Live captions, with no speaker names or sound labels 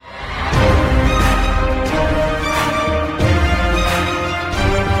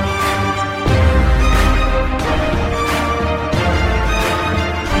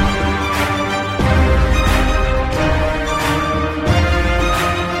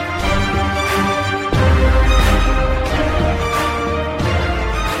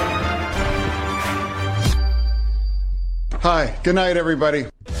Good night, everybody.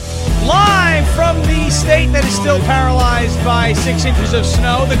 Live from the state that is still paralyzed by 6 inches of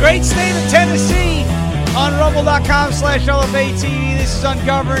snow, the great state of Tennessee, on rumble.com/LFATV. This is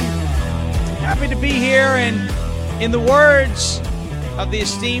Ungoverned. Happy to be here, and in the words of the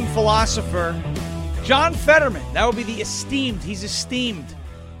esteemed philosopher, John Fetterman, that would be he's esteemed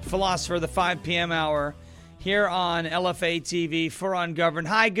philosopher of the 5 p.m. hour here on LFA-TV for Ungoverned.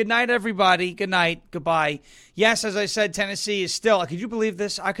 Hi, good night, everybody. Good night. Goodbye. Yes, as I said, Tennessee is still... Could you believe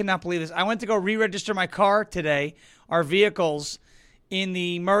this? I could not believe this. I went to go re-register my car today, our vehicles, in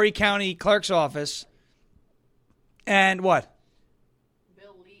the Murray County Clerk's office. And what?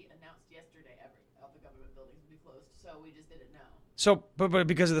 Bill Lee announced yesterday all the government buildings would be closed, so we just didn't know. So, but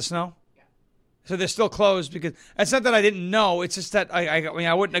because of the snow? So they're still closed because... It's not that I didn't know. It's just that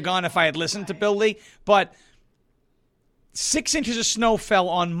I wouldn't have gone if I had listened to Bill Lee. But 6 inches of snow fell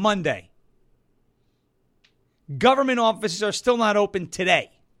on Monday. Government offices are still not open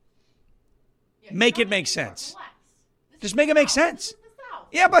today. Yeah, make it make sense. Just make it make sense. South.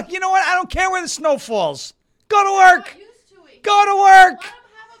 Yeah, but you know what? I don't care where the snow falls. Go to work. Go to Let work. them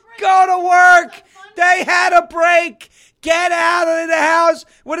have a break. Go to work. They had a break. Get out of the house.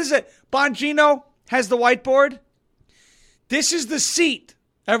 What is it? Bongino has the whiteboard. This is the seat.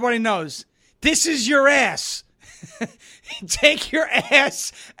 Everybody knows. This is your ass. Take your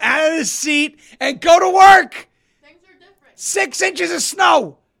ass out of the seat and go to work. Things are different. 6 inches of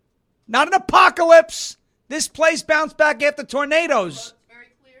snow. Not an apocalypse. This place bounced back after tornadoes. Roads very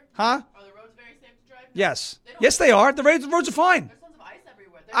clear. Huh? Are the roads very safe to drive? Yes. Yes, they are. The roads are fine. There's tons of ice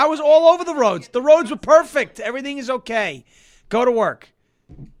everywhere. I was all over the roads. The roads were perfect. Everything is okay. Go to work.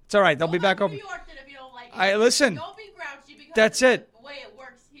 It's all right. They'll be back over. open. New York, then, if you don't like it. Listen. Don't be grouchy because That's it. The way it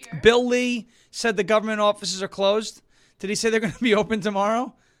works here. Bill Lee said the government offices are closed. Did he say they're going to be open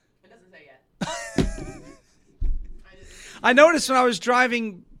tomorrow? It doesn't say yet. I noticed when I was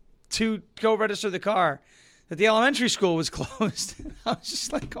driving to go register the car that the elementary school was closed. I was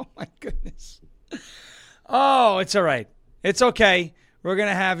just like, oh, my goodness. Oh, it's all right. It's okay. We're going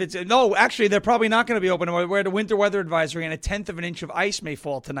to have it. No, actually, they're probably not going to be open. We're at a winter weather advisory, and 1/10 of an inch of ice may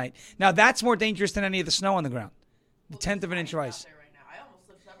fall tonight. Now, that's more dangerous than any of the snow on the ground. The 1/10 of an inch of ice.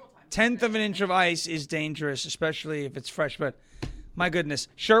 1/10 of an inch of ice is dangerous, especially if it's fresh. But my goodness,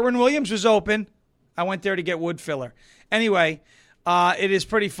 Sherwin-Williams was open. I went there to get wood filler. Anyway, it is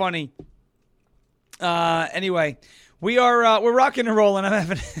pretty funny. Anyway, we're rocking and rolling.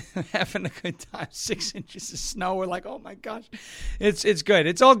 I'm having a good time. 6 inches of snow. We're like, oh my gosh, it's good.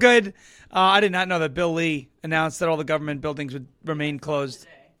 It's all good. I did not know that Bill Lee announced that all the government buildings would remain closed.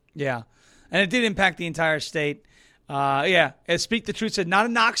 Yeah, and it did impact the entire state. Yeah, as Speak the Truth said, not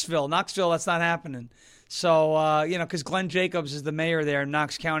in Knoxville. Knoxville, that's not happening. So, because Glenn Jacobs is the mayor there in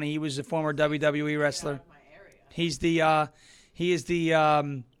Knox County. He was a former WWE wrestler. He is the, what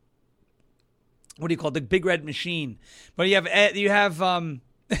do you call it? The Big Red Machine. But you have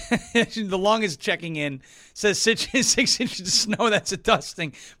the longest checking in says 6 inches of snow. That's a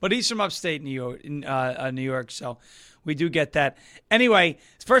dusting. But he's from upstate New York, so we do get that. Anyway,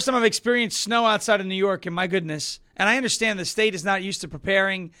 it's the first time I've experienced snow outside of New York, and my goodness. And I understand the state is not used to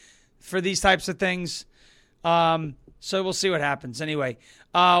preparing for these types of things. So we'll see what happens. Anyway,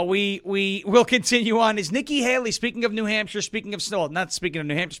 we will continue on. Is Nikki Haley, speaking of New Hampshire, speaking of snow, not speaking of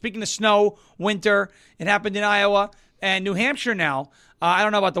New Hampshire, speaking of snow, winter, it happened in Iowa and New Hampshire now. I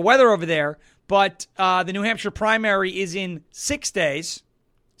don't know about the weather over there, but the New Hampshire primary is in 6 days.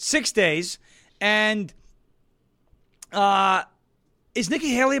 6 days. And is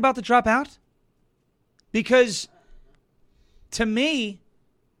Nikki Haley about to drop out? Because to me,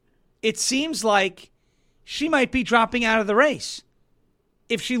 it seems like she might be dropping out of the race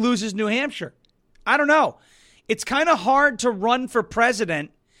if she loses New Hampshire. I don't know. It's kind of hard to run for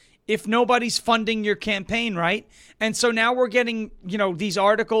president if nobody's funding your campaign, right? And so now we're getting, these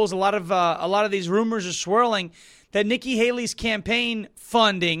articles, a lot of these rumors are swirling that Nikki Haley's campaign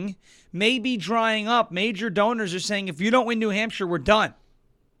funding may be drying up. Major donors are saying, if you don't win New Hampshire, we're done.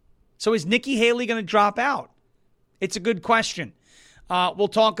 So is Nikki Haley going to drop out? It's a good question. We'll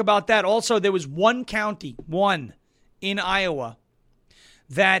talk about that. Also, there was one county in Iowa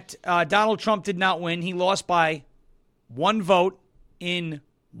that Donald Trump did not win. He lost by one vote in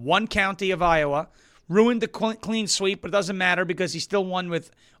one county of Iowa. Ruined the clean sweep, but it doesn't matter because he still won with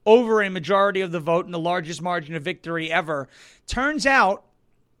over a majority of the vote and the largest margin of victory ever. Turns out,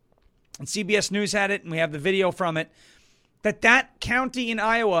 and CBS News had it, and we have the video from it, that county in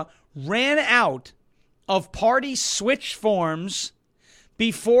Iowa ran out of party switch forms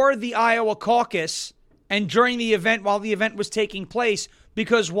before the Iowa caucus and during the event, while the event was taking place,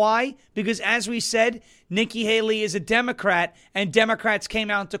 Because why? Because as we said, Nikki Haley is a Democrat, and Democrats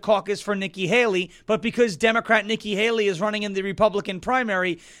came out to caucus for Nikki Haley. But because Democrat Nikki Haley is running in the Republican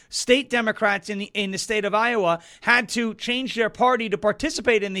primary, state Democrats in the state of Iowa had to change their party to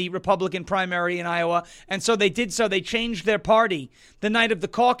participate in the Republican primary in Iowa. And so they did so. They changed their party the night of the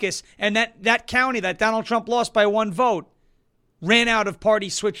caucus. And that county that Donald Trump lost by 1 vote ran out of party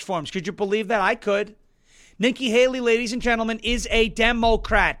switch forms. Could you believe that? I could. Nikki Haley, ladies and gentlemen, is a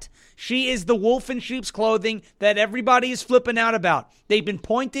Democrat. She is the wolf in sheep's clothing that everybody is flipping out about. They've been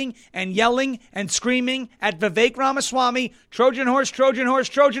pointing and yelling and screaming at Vivek Ramaswamy, Trojan horse, Trojan horse,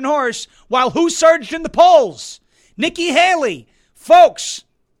 Trojan horse, while who surged in the polls? Nikki Haley. Folks,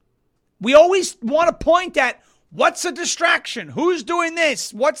 we always want to point at what's a distraction? Who's doing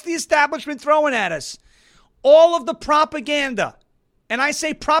this? What's the establishment throwing at us? All of the propaganda, and I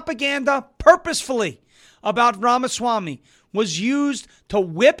say propaganda purposefully, about Ramaswamy was used to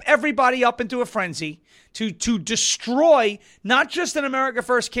whip everybody up into a frenzy, to destroy not just an America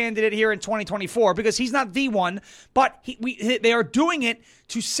First candidate here in 2024, because he's not the one, but they are doing it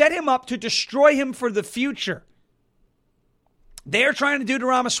to set him up to destroy him for the future. They are trying to do to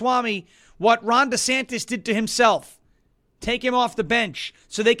Ramaswamy what Ron DeSantis did to himself. Take him off the bench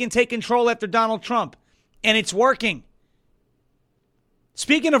so they can take control after Donald Trump. And it's working.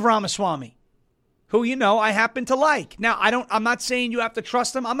 Speaking of Ramaswamy, who, I happen to like. Now, I'm not saying you have to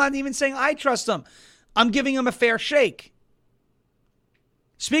trust him. I'm not even saying I trust him. I'm giving him a fair shake.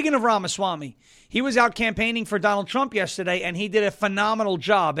 Speaking of Ramaswamy, he was out campaigning for Donald Trump yesterday, and he did a phenomenal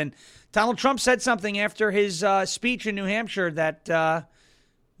job. And Donald Trump said something after his speech in New Hampshire that,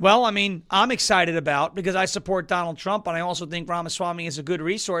 I'm excited about because I support Donald Trump, and I also think Ramaswamy is a good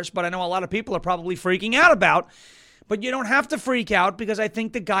resource, but I know a lot of people are probably freaking out about. But you don't have to freak out because I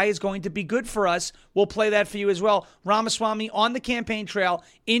think the guy is going to be good for us. We'll play that for you as well. Ramaswamy on the campaign trail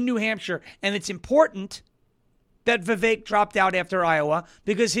in New Hampshire. And it's important that Vivek dropped out after Iowa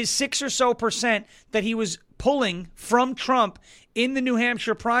because his 6 or so % that he was pulling from Trump in the New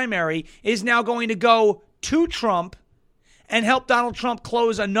Hampshire primary is now going to go to Trump and help Donald Trump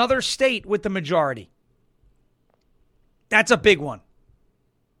close another state with the majority. That's a big one.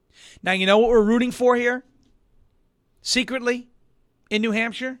 Now, you know what we're rooting for here? Secretly, in New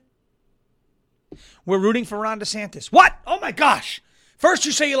Hampshire, we're rooting for Ron DeSantis. What? Oh my gosh. First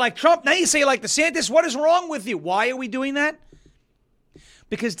you say you like Trump, now you say you like DeSantis. What is wrong with you? Why are we doing that?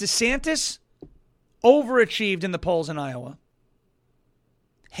 Because DeSantis overachieved in the polls in Iowa.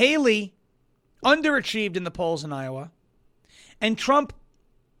 Haley underachieved in the polls in Iowa. And Trump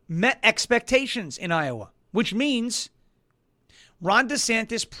met expectations in Iowa, which means Ron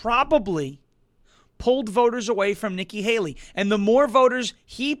DeSantis probably pulled voters away from Nikki Haley. And the more voters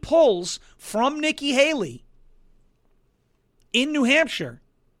he pulls from Nikki Haley in New Hampshire,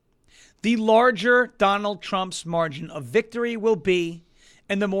 the larger Donald Trump's margin of victory will be,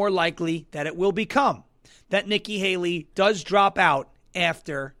 and the more likely that it will become that Nikki Haley does drop out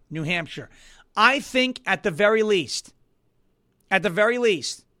after New Hampshire. I think at the very least,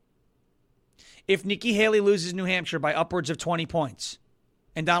 if Nikki Haley loses New Hampshire by upwards of 20 points,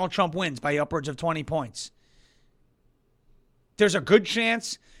 and Donald Trump wins by upwards of 20 points, there's a good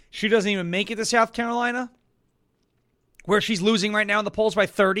chance she doesn't even make it to South Carolina, where she's losing right now in the polls by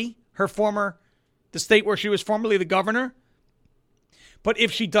 30, the state where she was formerly the governor. But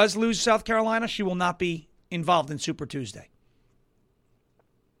if she does lose South Carolina, she will not be involved in Super Tuesday.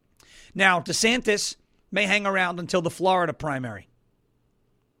 Now, DeSantis may hang around until the Florida primary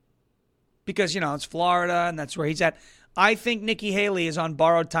because, it's Florida and that's where he's at. I think Nikki Haley is on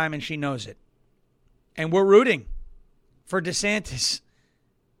borrowed time and she knows it. And we're rooting for DeSantis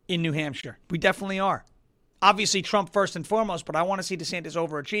in New Hampshire. We definitely are. Obviously, Trump first and foremost, but I want to see DeSantis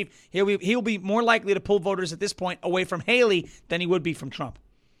overachieve. He'll be more likely to pull voters at this point away from Haley than he would be from Trump.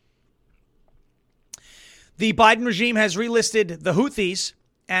 The Biden regime has relisted the Houthis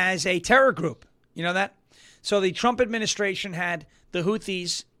as a terror group. You know that? So the Trump administration had the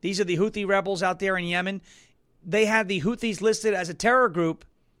Houthis. These are the Houthi rebels out there in Yemen. They had the Houthis listed as a terror group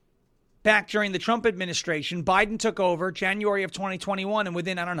back during the Trump administration. Biden took over January of 2021, and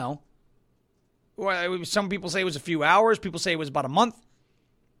within, some people say it was a few hours. People say it was about a month.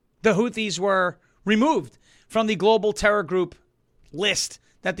 The Houthis were removed from the global terror group list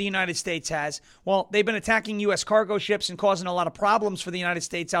that the United States has. Well, they've been attacking U.S. cargo ships and causing a lot of problems for the United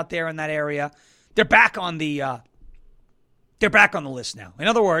States out there in that area. They're back on the list now. In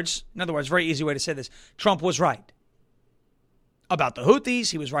other words, very easy way to say this, Trump was right about the Houthis.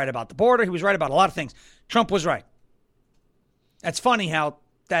 He was right about the border. He was right about a lot of things. Trump was right. That's funny how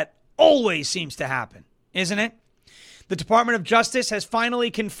that always seems to happen, isn't it? The Department of Justice has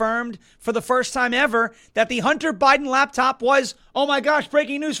finally confirmed for the first time ever that the Hunter Biden laptop was, oh my gosh,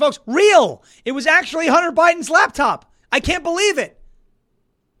 breaking news, folks, real. It was actually Hunter Biden's laptop. I can't believe it.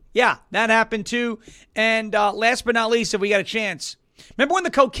 Yeah, that happened too. And last but not least, if we got a chance, remember when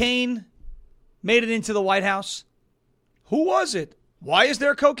the cocaine made it into the White House? Who was it? Why is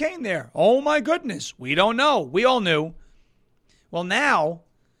there cocaine there? Oh my goodness. We don't know. We all knew. Well, now,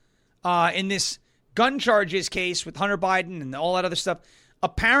 in this gun charges case with Hunter Biden and all that other stuff,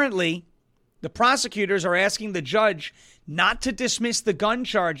 apparently the prosecutors are asking the judge not to dismiss the gun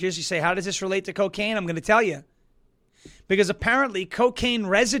charges. You say, how does this relate to cocaine? I'm going to tell you. Because apparently cocaine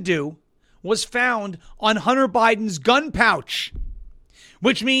residue was found on Hunter Biden's gun pouch,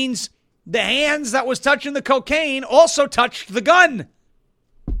 which means the hands that was touching the cocaine also touched the gun.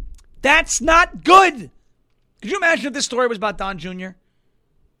 That's not good. Could you imagine if this story was about Don Jr.?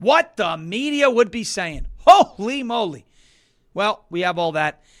 What the media would be saying. Holy moly. Well, we have all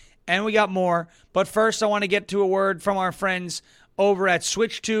that, and we got more. But first, I want to get to a word from our friends over at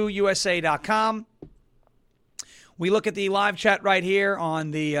switch2usa.com. We look at the live chat right here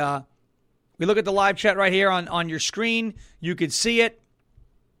on the on your screen. You could see it.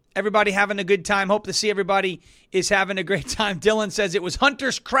 Everybody having a good time. Hope to see everybody is having a great time. Dylan says it was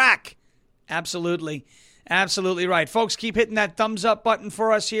Hunter's crack. Absolutely. Absolutely right. Folks, keep hitting that thumbs up button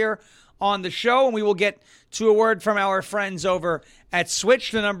for us here on the show, and we will get to a word from our friends over at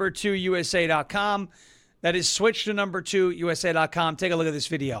switch2usa.com. That is switch2usa.com. Take a look at this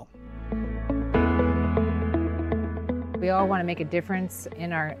video. We all want to make a difference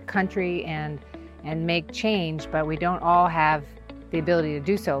in our country and make change, but we don't all have the ability to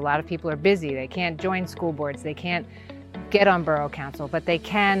do so. A lot of people are busy. They can't join school boards. They can't get on borough council, but they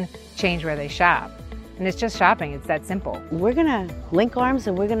can change where they shop. And it's just shopping. It's that simple. We're going to link arms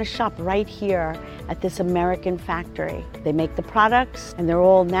and we're going to shop right here at this American factory. They make the products and they're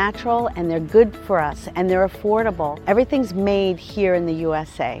all natural and they're good for us and they're affordable. Everything's made here in the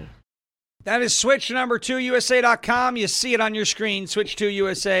USA. That is switch2usa.com. You see it on your screen,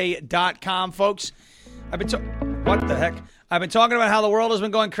 switch2usa.com, folks. What the heck? I've been talking about how the world has been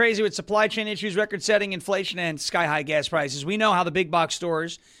going crazy with supply chain issues, record-setting inflation, and sky-high gas prices. We know how the big box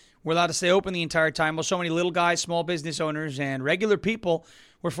stores were allowed to stay open the entire time, while so many little guys, small business owners, and regular people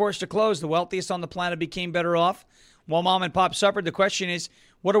were forced to close. The wealthiest on the planet became better off, while mom and pop suffered. The question is,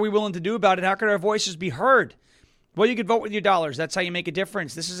 what are we willing to do about it? How can our voices be heard? Well, you could vote with your dollars. That's how you make a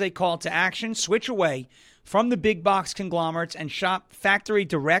difference. This is a call to action. Switch away from the big box conglomerates and shop factory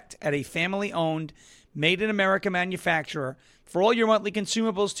direct at a family-owned, made-in-America manufacturer for all your monthly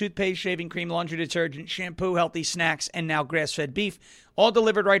consumables, toothpaste, shaving cream, laundry detergent, shampoo, healthy snacks, and now grass-fed beef, all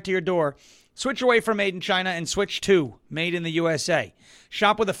delivered right to your door. Switch away from made in China and switch to made in the USA.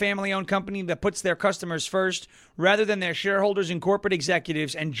 Shop with a family-owned company that puts their customers first rather than their shareholders and corporate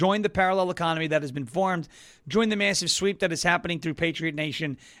executives, and join the parallel economy that has been formed. Join the massive sweep that is happening through Patriot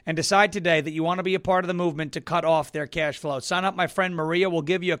Nation and decide today that you want to be a part of the movement to cut off their cash flow. Sign up. My friend Maria will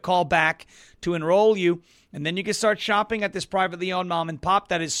give you a call back to enroll you, and then you can start shopping at this privately owned mom and pop.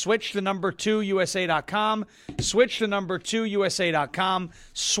 That is switch2usa.com. Switch2usa.com.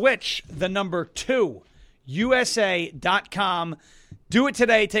 Switch2usa.com. Do it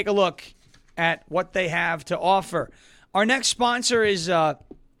today. Take a look at what they have to offer. Our next sponsor is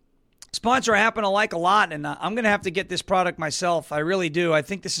sponsor I happen to like a lot, and I'm going to have to get this product myself. I really do. I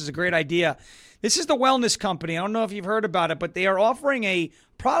think this is a great idea. This is the Wellness Company. I don't know if you've heard about it, but they are offering a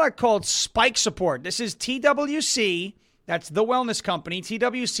product called Spike Support. This is TWC. That's the Wellness Company,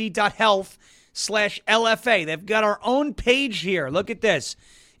 twc.health/LFA. They've got our own page here. Look at this.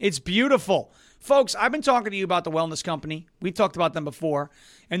 It's beautiful. Folks, I've been talking to you about the Wellness Company. We've talked about them before,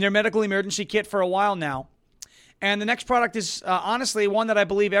 and their medical emergency kit for a while now. And the next product is honestly one that I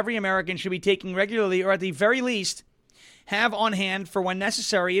believe every American should be taking regularly, or at the very least have on hand for when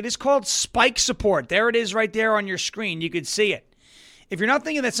necessary. It is called Spike Support. There it is right there on your screen. You could see it. If you're not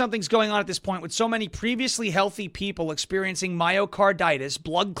thinking that something's going on at this point with so many previously healthy people experiencing myocarditis,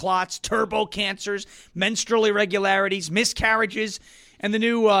 blood clots, turbo cancers, menstrual irregularities, miscarriages, and the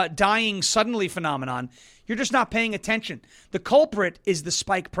new dying suddenly phenomenon, you're just not paying attention. The culprit is the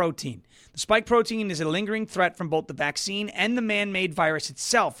spike protein. The spike protein is a lingering threat from both the vaccine and the man-made virus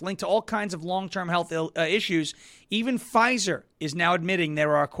itself, linked to all kinds of long-term health issues. Even Pfizer is now admitting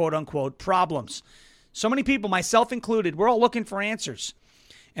there are quote-unquote problems. So many people, myself included, we're all looking for answers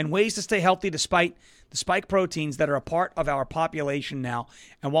and ways to stay healthy despite the spike proteins that are a part of our population now.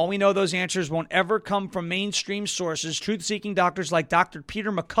 And while we know those answers won't ever come from mainstream sources, truth-seeking doctors like Dr.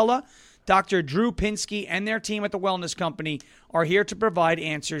 Peter McCullough, Dr. Drew Pinsky and their team at the Wellness Company are here to provide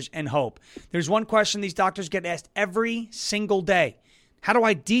answers and hope. There's one question these doctors get asked every single day. How do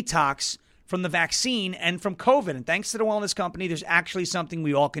I detox from the vaccine and from COVID? And thanks to the Wellness Company, there's actually something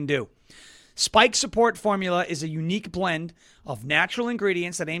we all can do. Spike Support Formula is a unique blend of natural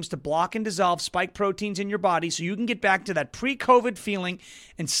ingredients that aims to block and dissolve spike proteins in your body so you can get back to that pre-COVID feeling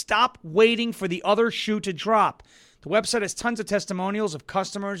and stop waiting for the other shoe to drop. The website has tons of testimonials of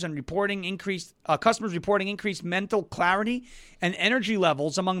customers reporting increased mental clarity and energy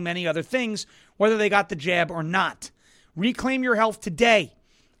levels, among many other things, whether they got the jab or not. Reclaim your health today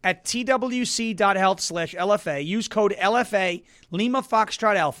at twc.health/LFA. Use code LFA, Lima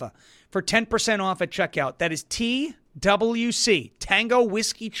Foxtrot Alpha, for 10% off at checkout. That is TWC, Tango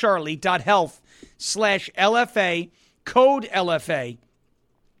Whiskey Charlie.health/LFA, code LFA.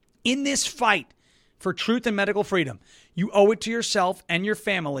 In this fight for truth and medical freedom, you owe it to yourself and your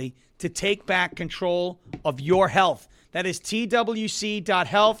family to take back control of your health. That is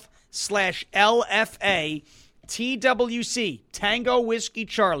TWC.health/LFA, TWC, Tango Whiskey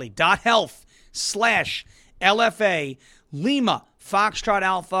Charlie.health/LFA, Lima Foxtrot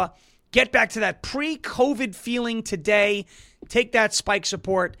Alpha. Get back to that pre-COVID feeling today. Take that spike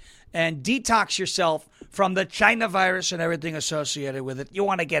support and detox yourself from the China virus and everything associated with it. You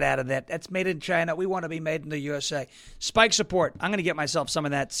want to get out of that. That's made in China. We want to be made in the USA. Spike support. I'm going to get myself some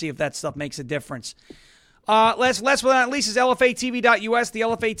of that, see if that stuff makes a difference. Last but not least is LFATV.us, the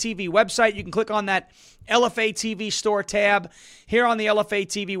LFA TV website. You can click on that LFA TV store tab here on the LFA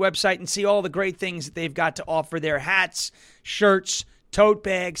TV website and see all the great things that they've got to offer there. Hats, shirts, tote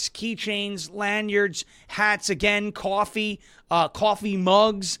bags, keychains, lanyards, hats, again, coffee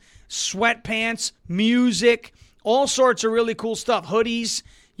mugs, sweatpants, music, all sorts of really cool stuff. Hoodies,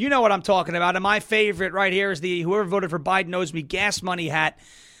 you know what I'm talking about. And my favorite right here is the whoever voted for Biden knows me gas money hat.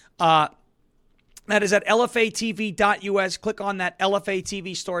 That is at LFATV.us. Click on that LFA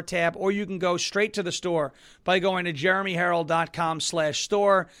TV store tab, or you can go straight to the store by going to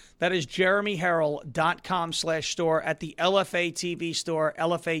jeremyherrell.com/store. That is jeremyherrell.com/store at the LFA TV store,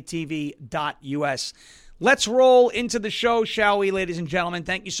 LFATV.us. Let's roll into the show, shall we, ladies and gentlemen?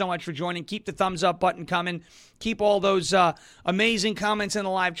 Thank you so much for joining. Keep the thumbs up button coming. Keep all those amazing comments in the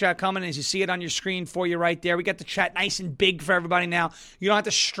live chat coming as you see it on your screen for you right there. We got the chat nice and big for everybody now. You don't have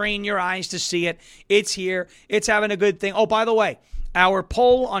to strain your eyes to see it. It's here. It's having a good thing. Oh, by the way, our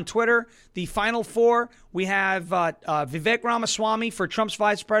poll on Twitter, the final four, we have Vivek Ramaswamy for Trump's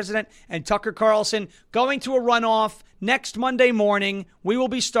vice president and Tucker Carlson going to a runoff next Monday morning. We will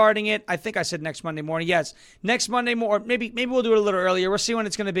be starting it. I think I said next Monday morning. Yes, next Monday morning. Maybe we'll do it a little earlier. We'll see when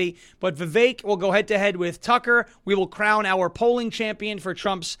it's going to be. But Vivek will go head-to-head with Tucker. We will crown our polling champion for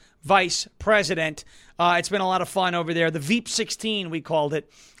Trump's vice president. It's been a lot of fun over there. The Veep 16, we called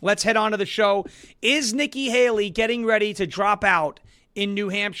it. Let's head on to the show. Is Nikki Haley getting ready to drop out in New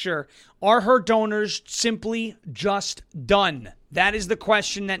Hampshire? Are her donors simply just done? That is the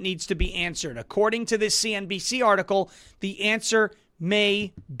question that needs to be answered. According to this CNBC article, the answer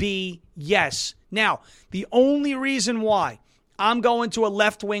may be yes. Now, the only reason why I'm going to a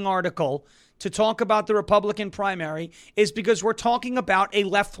left-wing article to talk about the Republican primary is because we're talking about a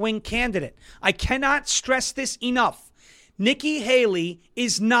left-wing candidate. I cannot stress this enough. Nikki Haley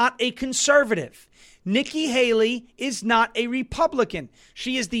is not a conservative. Nikki Haley is not a Republican.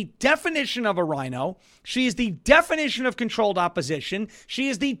 She is the definition of a rhino. She is the definition of controlled opposition. She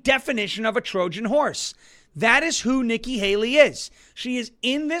is the definition of a Trojan horse. That is who Nikki Haley is. She is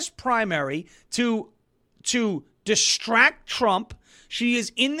in this primary to distract Trump. She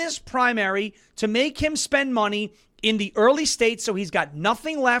is in this primary to make him spend money in the early states so he's got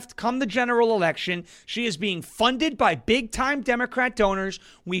nothing left come the general election. She is being funded by big-time Democrat donors.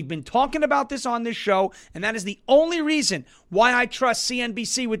 We've been talking about this on this show, and that is the only reason why I trust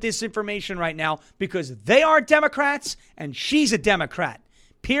CNBC with this information right now, because they are Democrats and she's a Democrat.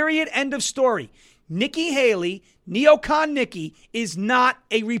 Period. End of story. Nikki Haley, neocon Nikki, is not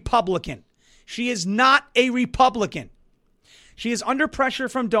a Republican. She is not a Republican. She is under pressure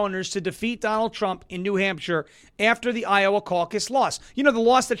from donors to defeat Donald Trump in New Hampshire after the Iowa caucus loss. You know, the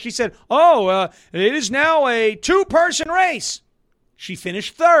loss that she said, it is now a two-person race. She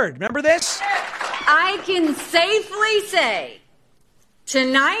finished third. Remember this? I can safely say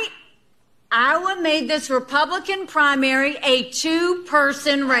tonight, Iowa made this Republican primary a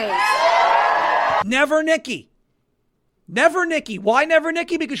two-person race. Never Nikki. Never Nikki. Why never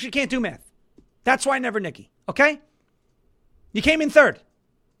Nikki? Because she can't do math. That's why never Nikki. Okay? You came in third.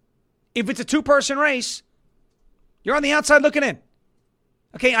 If it's a two-person race, you're on the outside looking in.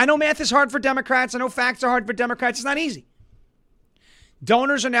 Okay, I know math is hard for Democrats. I know facts are hard for Democrats. It's not easy.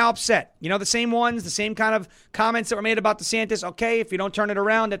 Donors are now upset. You know, the same ones, the same kind of comments that were made about DeSantis. Okay, if you don't turn it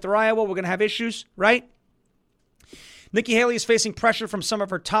around after Iowa, we're going to have issues, right? Nikki Haley is facing pressure from some of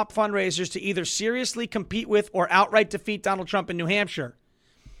her top fundraisers to either seriously compete with or outright defeat Donald Trump in New Hampshire.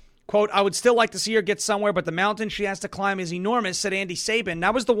 Quote, I would still like to see her get somewhere, but the mountain she has to climb is enormous, said Andy Sabin.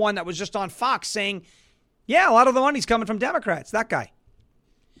 That was the one that was just on Fox saying, yeah, a lot of the money's coming from Democrats. That guy.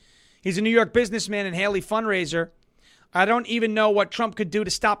 He's a New York businessman and Haley fundraiser. I don't even know what Trump could do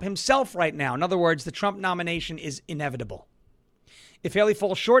to stop himself right now. In other words, the Trump nomination is inevitable. If Haley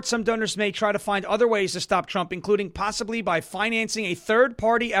falls short, some donors may try to find other ways to stop Trump, including possibly by financing a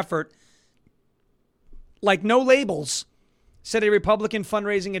third-party effort like No Labels, said a Republican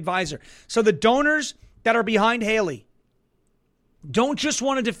fundraising advisor. So the donors that are behind Haley don't just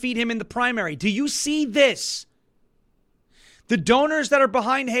want to defeat him in the primary. Do you see this? The donors that are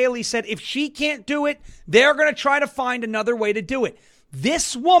behind Haley said if she can't do it, they're going to try to find another way to do it.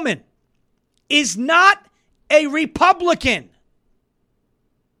 This woman is not a Republican.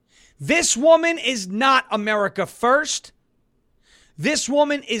 This woman is not America First. This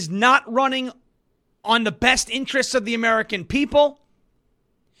woman is not running on the best interests of the American people.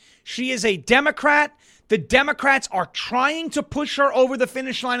 She is a Democrat. The Democrats are trying to push her over the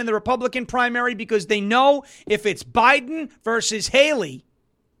finish line in the Republican primary because they know if it's Biden versus Haley,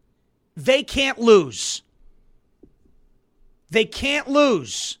 they can't lose. They can't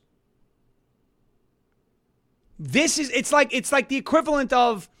lose. It's like the equivalent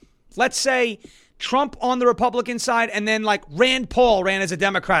of, let's say, Trump on the Republican side and then like Rand Paul ran as a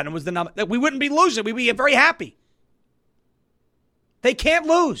Democrat and was the number. We wouldn't be losing. We'd be very happy. They can't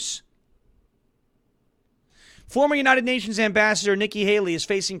lose. Former United Nations Ambassador Nikki Haley is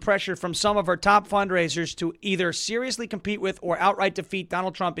facing pressure from some of her top fundraisers to either seriously compete with or outright defeat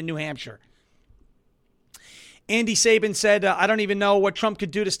Donald Trump in New Hampshire. Andy Sabin said, I don't even know what Trump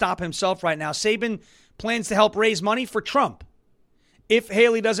could do to stop himself right now. Sabin plans to help raise money for Trump if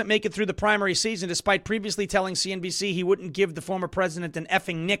Haley doesn't make it through the primary season, despite previously telling CNBC he wouldn't give the former president an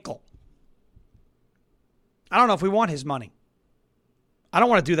effing nickel. I don't know if we want his money. I don't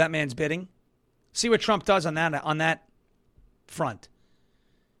want to do that man's bidding. See what Trump does on that front.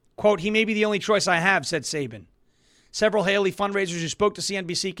 Quote, he may be the only choice I have, said Sabin. Several Haley fundraisers who spoke to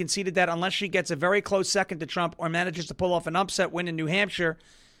CNBC conceded that unless she gets a very close second to Trump or manages to pull off an upset win in New Hampshire,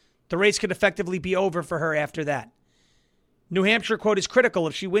 the race could effectively be over for her after that. New Hampshire, quote, is critical.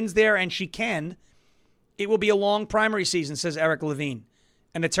 If she wins there, and she can, it will be a long primary season, says Eric Levine,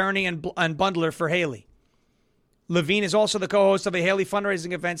 an attorney and bundler for Haley. Levine is also the co-host of a Haley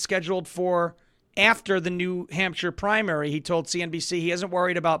fundraising event scheduled for after the New Hampshire primary. He told CNBC he isn't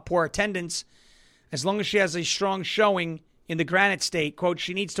worried about poor attendance as long as she has a strong showing in the Granite State. Quote,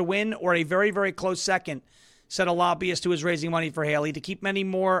 she needs to win or a very, very close second, said a lobbyist who is raising money for Haley to keep many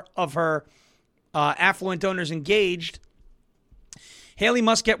more of her affluent donors engaged. Haley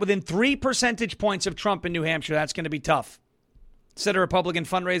must get within 3 percentage points of Trump in New Hampshire. That's going to be tough, said a Republican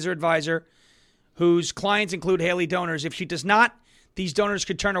fundraiser advisor whose clients include Haley donors. If she does not, these donors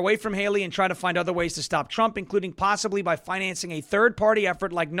could turn away from Haley and try to find other ways to stop Trump, including possibly by financing a third-party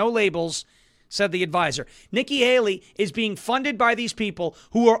effort like No Labels, said the advisor. Nikki Haley is being funded by these people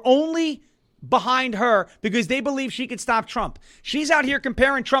who are only behind her because they believe she could stop Trump. She's out here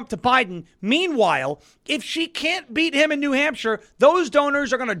comparing Trump to Biden. Meanwhile, if she can't beat him in New Hampshire, those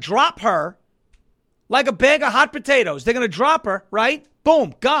donors are going to drop her like a bag of hot potatoes. They're going to drop her, right?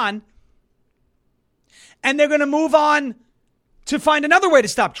 Boom, gone. And they're going to move on to find another way to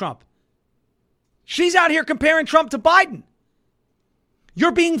stop Trump. She's out here comparing Trump to Biden.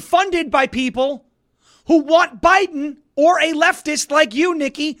 You're being funded by people who want Biden or a leftist like you,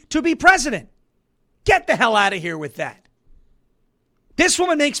 Nikki, to be president. Get the hell out of here with that. This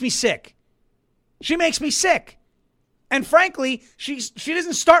woman makes me sick. She makes me sick. And frankly, she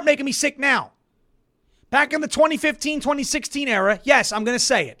doesn't start making me sick now. Back in the 2015, 2016 era, yes, I'm going to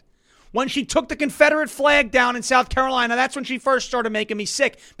say it. When she took the Confederate flag down in South Carolina, that's when she first started making me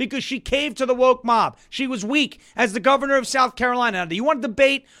sick because she caved to the woke mob. She was weak as the governor of South Carolina. Now, do you want to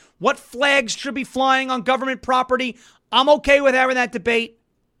debate what flags should be flying on government property? I'm okay with having that debate.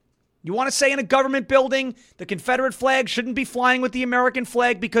 You want to say in a government building, the Confederate flag shouldn't be flying with the American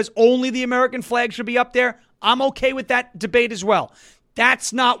flag because only the American flag should be up there? I'm okay with that debate as well.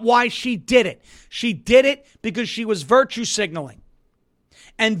 That's not why she did it. She did it because she was virtue signaling.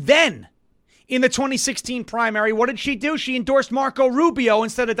 And then, in the 2016 primary, what did she do? She endorsed Marco Rubio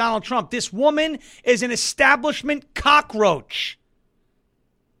instead of Donald Trump. This woman is an establishment cockroach.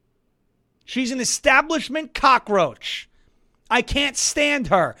 She's an establishment cockroach. I can't stand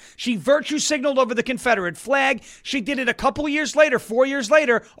her. She virtue signaled over the Confederate flag. She did it a couple years later, 4 years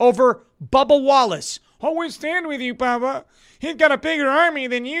later, over Bubba Wallace. Always stand with you, Bubba. He's got a bigger army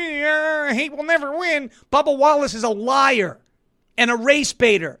than you. He will never win. Bubba Wallace is a liar and a race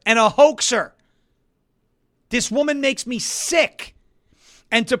baiter and a hoaxer. This woman makes me sick.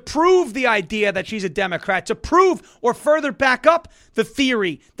 And to prove the idea that she's a Democrat, to prove or further back up the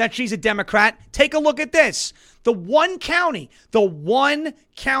theory that she's a Democrat, take a look at this. The one county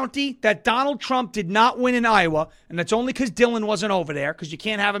that Donald Trump did not win in Iowa, and that's only because Dylan wasn't over there, because you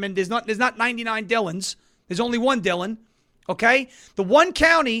can't have him in, there's not 99 Dylans. There's only one Dylan, okay? The one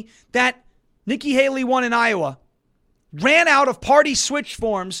county that Nikki Haley won in Iowa ran out of party switch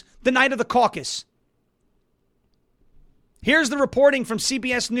forms the night of the caucus. Here's the reporting from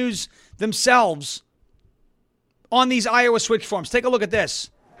CBS News themselves on these Iowa switch forms. Take a look at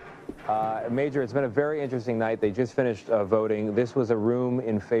this. Major, it's been a very interesting night. They just finished voting. This was a room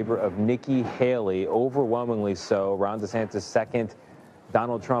in favor of Nikki Haley, overwhelmingly so. Ron DeSantis second,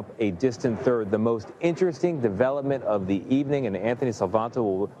 Donald Trump a distant third. The most interesting development of the evening, and Anthony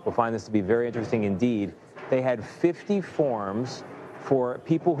Salvanto will find this to be very interesting indeed. They had 50 forms for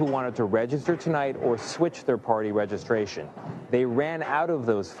people who wanted to register tonight or switch their party registration. They ran out of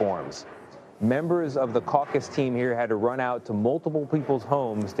those forms. Members of the caucus team here had to run out to multiple people's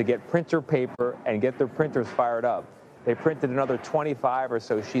homes to get printer paper and get their printers fired up. They printed another 25 or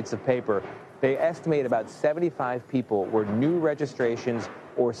so sheets of paper. They estimate about 75 people were new registrations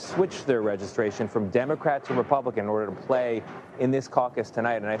or switched their registration from Democrat to Republican in order to play in this caucus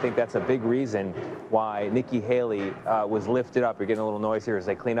tonight. And I think that's a big reason why Nikki Haley was lifted up. You're getting a little noise here as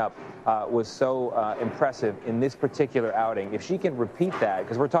they clean up. Was so impressive in this particular outing. If she can repeat that,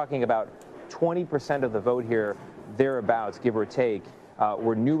 because we're talking about 20% of the vote here, thereabouts, give or take,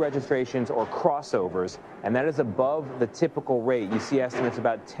 were new registrations or crossovers, and that is above the typical rate. You see estimates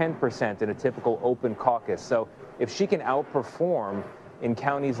about 10% in a typical open caucus. So if she can outperform in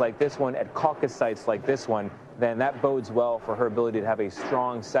counties like this one, at caucus sites like this one, then that bodes well for her ability to have a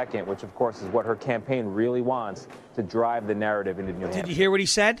strong second, which of course is what her campaign really wants, to drive the narrative into New Hampshire. Did you hear what he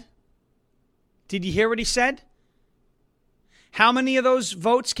said? Did you hear what he said? How many of those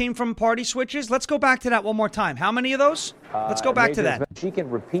votes came from party switches? Let's go back to that one more time. How many of those? Let's go back to that. She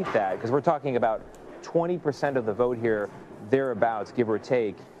can repeat that, because we're talking about 20% of the vote here, thereabouts, give or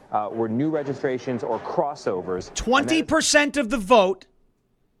take, were new registrations or crossovers. 20% of the vote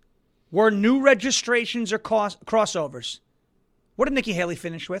were new registrations or crossovers. What did Nikki Haley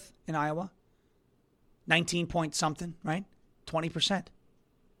finish with in Iowa? 19 point something, right? 20%.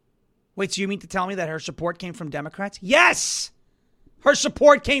 Wait, so you mean to tell me that her support came from Democrats? Yes! Her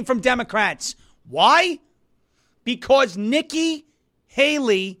support came from Democrats. Why? Because Nikki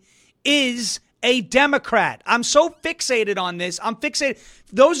Haley is a Democrat. I'm so fixated on this. I'm fixated.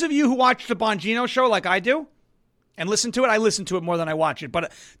 Those of you who watch the Bongino show like I do and listen to it, I listen to it more than I watch it.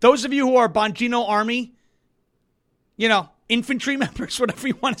 But those of you who are Bongino Army, infantry members, whatever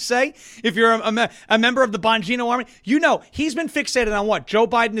you want to say, if you're a member of the Bongino Army, he's been fixated on what? Joe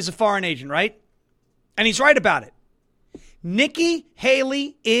Biden is a foreign agent, right? And he's right about it. Nikki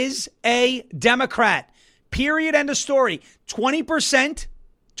Haley is a Democrat. Period. End of story. 20%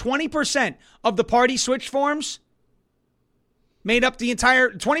 of the party switch forms made up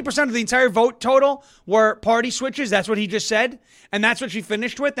 20% of the entire vote total were party switches. That's what he just said. And that's what she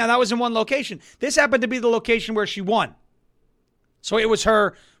finished with. Now, that was in one location. This happened to be the location where she won. So it was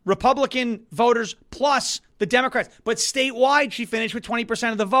her Republican voters plus the Democrats. But statewide, she finished with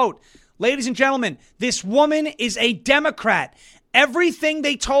 20% of the vote. Ladies and gentlemen, this woman is a Democrat. Everything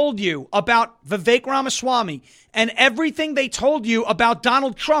they told you about Vivek Ramaswamy and everything they told you about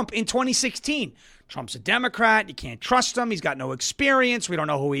Donald Trump in 2016. Trump's a Democrat. You can't trust him. He's got no experience. We don't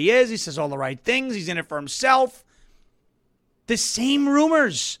know who he is. He says all the right things. He's in it for himself. The same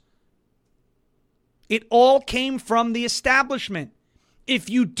rumors. It all came from the establishment. If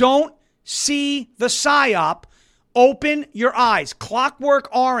you don't see the PSYOP, open your eyes.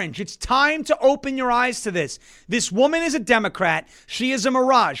 Clockwork Orange. It's time to open your eyes to this. This woman is a Democrat. She is a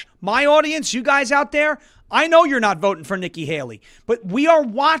mirage. My audience, you guys out there, I know you're not voting for Nikki Haley, but we are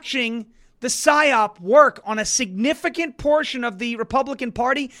watching the PSYOP work on a significant portion of the Republican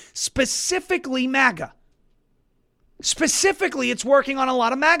Party, specifically MAGA. Specifically, it's working on a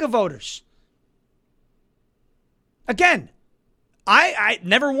lot of MAGA voters. Again, I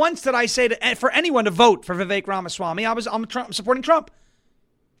never once did I say for anyone to vote for Vivek Ramaswamy. I'm supporting Trump.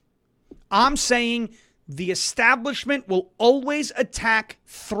 I'm saying the establishment will always attack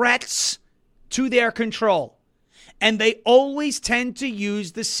threats to their control. And they always tend to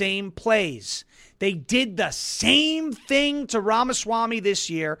use the same plays. They did the same thing to Ramaswamy this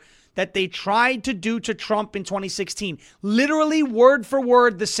year that they tried to do to Trump in 2016. Literally word for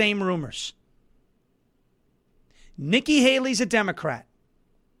word the same rumors. Nikki Haley's a Democrat.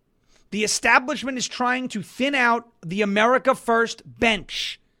 The establishment is trying to thin out the America First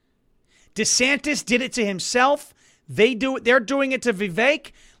bench. DeSantis did it to himself. They're doing it to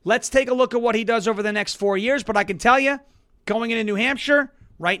Vivek. Let's take a look at what he does over the next 4 years. But I can tell you, going into New Hampshire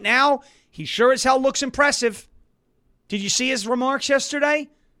right now, he sure as hell looks impressive. Did you see his remarks yesterday?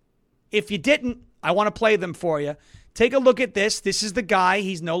 If you didn't, I want to play them for you. Take a look at this. This is the guy.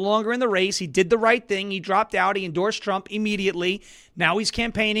 He's no longer in the race. He did the right thing. He dropped out. He endorsed Trump immediately. Now he's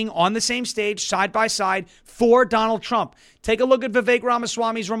campaigning on the same stage, side by side, for Donald Trump. Take a look at Vivek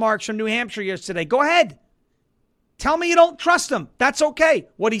Ramaswamy's remarks from New Hampshire yesterday. Go ahead. Tell me you don't trust him. That's okay.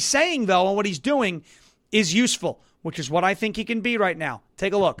 What he's saying, though, and what he's doing is useful, which is what I think he can be right now.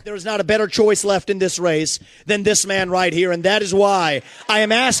 Take a look. There is not a better choice left in this race than this man right here, and that is why I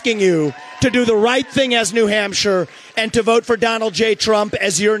am asking you to do the right thing as New Hampshire and to vote for Donald J. Trump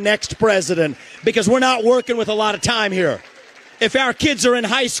as your next president, because we're not working with a lot of time here. If our kids are in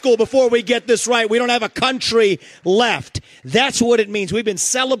high school before we get this right, we don't have a country left. That's what it means. We've been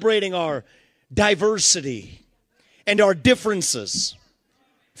celebrating our diversity and our differences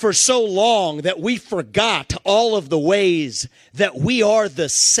for so long that we forgot all of the ways that we are the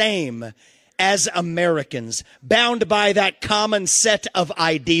same as Americans, bound by that common set of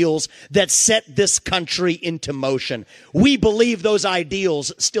ideals that set this country into motion. We believe those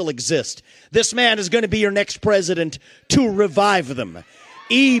ideals still exist. This man is going to be your next president to revive them.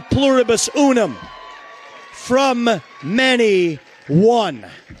 E pluribus unum, from many, one.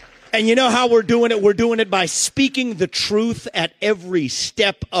 And you know how we're doing it? We're doing it by speaking the truth at every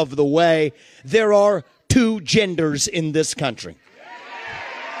step of the way. There are two genders in this country.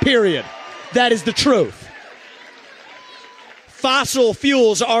 Period. That is the truth. Fossil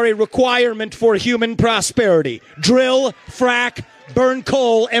fuels are a requirement for human prosperity. Drill, frack, burn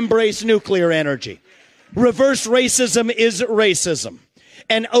coal, embrace nuclear energy. Reverse racism is racism.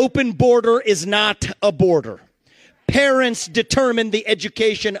 An open border is not a border. Parents determine the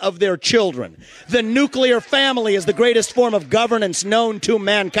education of their children. The nuclear family is the greatest form of governance known to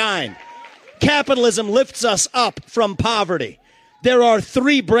mankind. Capitalism lifts us up from poverty. There are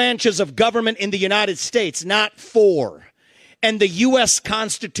 3 branches of government in the United States, not 4. And the U.S.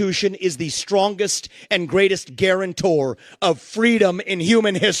 Constitution is the strongest and greatest guarantor of freedom in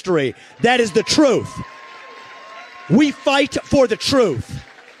human history. That is the truth. We fight for the truth.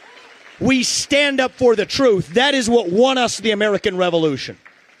 We stand up for the truth. That is what won us the American Revolution.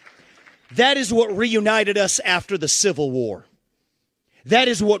 That is what reunited us after the Civil War. That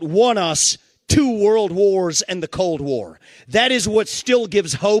is what won us 2 world wars and the Cold War. That is what still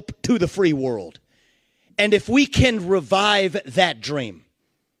gives hope to the free world. And if we can revive that dream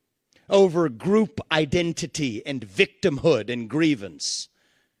over group identity and victimhood and grievance,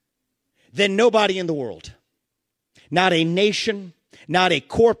 then nobody in the world, not a nation, not a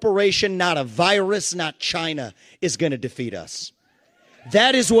corporation, not a virus, not China, is going to defeat us.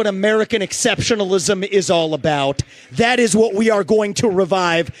 That is what American exceptionalism is all about. That is what we are going to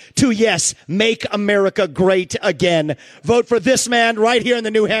revive to, yes, make America great again. Vote for this man right here in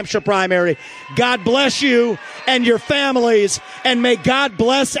the New Hampshire primary. God bless you and your families, and may God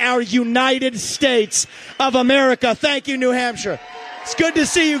bless our United States of America. Thank you, New Hampshire. It's good to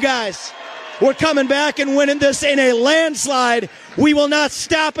see you guys. We're coming back and winning this in a landslide. We will not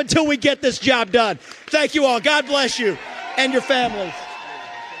stop until we get this job done. Thank you all. God bless you and your families.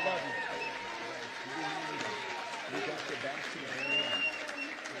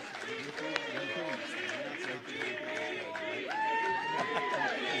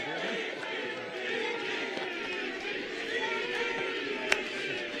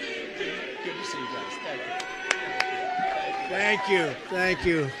 Thank you. Thank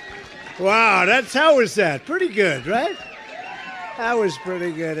you. Wow, how was that? Pretty good, right? That was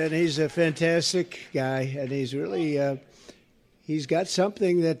pretty good, and he's a fantastic guy, and he's really, he's got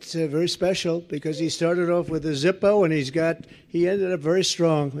something that's very special because he started off with a Zippo, and he ended up very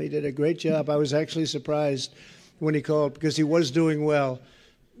strong. He did a great job. I was actually surprised when he called because he was doing well,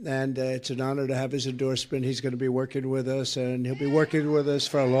 and it's an honor to have his endorsement. He's going to be working with us, and he'll be working with us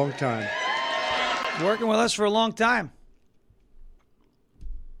for a long time. Working with us for a long time.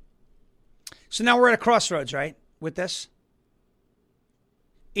 So now we're at a crossroads, right, with this?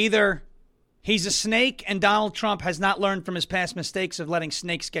 Either he's a snake and Donald Trump has not learned from his past mistakes of letting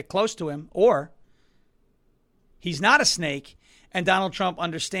snakes get close to him, or he's not a snake and Donald Trump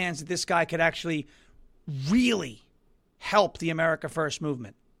understands that this guy could actually really help the America First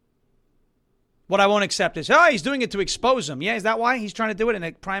movement. What I won't accept is, he's doing it to expose him. Yeah, is that why he's trying to do it in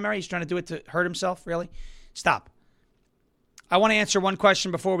a primary? He's trying to do it to hurt himself? Really? Stop. I want to answer one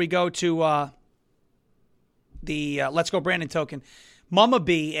question before we go to the Let's Go Brandon token. Mama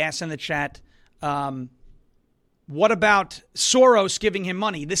B asked in the chat, what about Soros giving him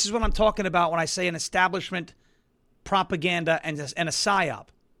money? This is what I'm talking about when I say an establishment propaganda and a psyop.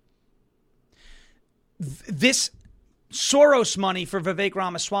 This Soros money for Vivek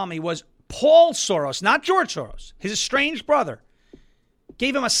Ramaswamy was Paul Soros, not George Soros, his estranged brother,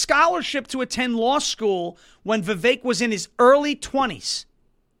 gave him a scholarship to attend law school when Vivek was in his early 20s.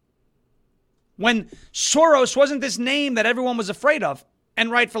 When Soros wasn't this name that everyone was afraid of,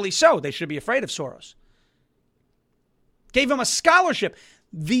 and rightfully so, they should be afraid of Soros. Gave him a scholarship.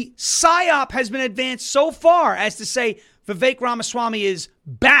 The PSYOP has been advanced so far as to say Vivek Ramaswamy is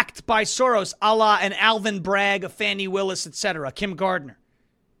backed by Soros, a la an Alvin Bragg, a Fannie Willis, etc., Kim Gardner.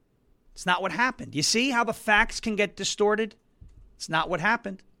 It's not what happened. You see how the facts can get distorted? It's not what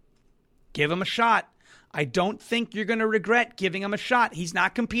happened. Give him a shot. I don't think you're going to regret giving him a shot. He's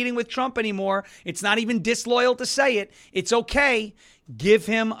not competing with Trump anymore. It's not even disloyal to say it. It's okay. Give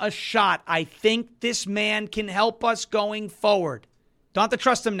him a shot. I think this man can help us going forward. Don't have to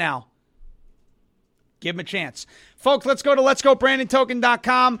trust him now. Give him a chance. Folks, let's go to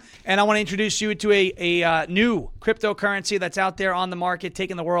letsgobrandontoken.com, and I want to introduce you to a new cryptocurrency that's out there on the market,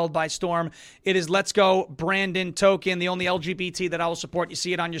 taking the world by storm. It is Let's Go Brandon Token, the only LGBT that I will support. You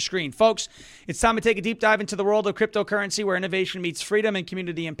see it on your screen. Folks, it's time to take a deep dive into the world of cryptocurrency where innovation meets freedom and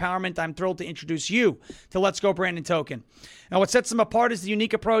community empowerment. I'm thrilled to introduce you to Let's Go Brandon Token. Now, what sets them apart is the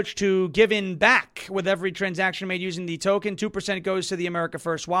unique approach to giving back. With every transaction made using the token, 2% goes to the America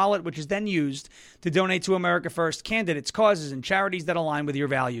First wallet, which is then used to donate to America First candidates, causes, and charities that align with your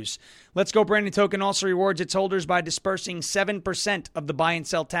values. Let's Go Brandon Token also rewards its holders by dispersing 7% of the buy and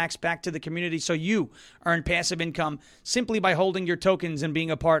sell tax back to the community so you earn passive income simply by holding your tokens and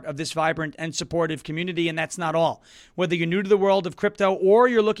being a part of this vibrant and supportive community. And that's not all. Whether you're new to the world of crypto or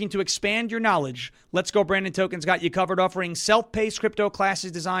you're looking to expand your knowledge, Let's Go Brandon Token's got you covered, offering self-paced crypto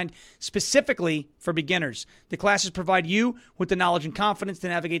classes designed specifically for beginners. The classes provide you with the knowledge and confidence to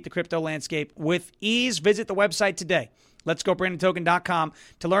navigate the crypto landscape with ease. Visit the website today, letsgobrandontoken.com,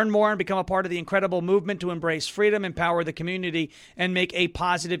 to learn more and become a part of the incredible movement to embrace freedom, empower the community, and make a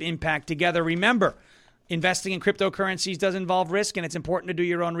positive impact together. Remember, investing in cryptocurrencies does involve risk, and it's important to do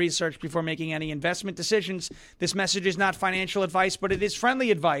your own research before making any investment decisions. This message is not financial advice, but it is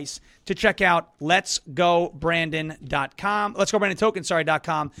friendly advice to check out letsgobrandon.com.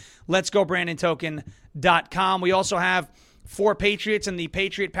 letsgobrandontoken.com. letsgobrandontoken.com. We also have 4Patriots and the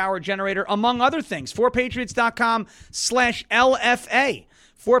Patriot Power Generator, among other things. 4patriots.com/LFA.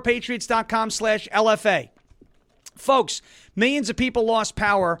 4patriots.com/LFA. Folks, millions of people lost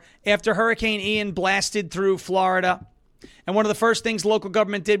power after Hurricane Ian blasted through Florida. And one of the first things local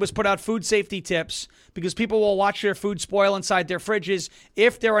government did was put out food safety tips, because people will watch their food spoil inside their fridges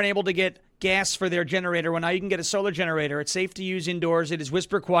if they're unable to get gas for their generator. Well, now you can get a solar generator. It's safe to use indoors. It is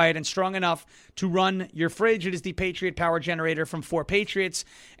whisper quiet and strong enough to run your fridge. It is the Patriot Power Generator from 4Patriots,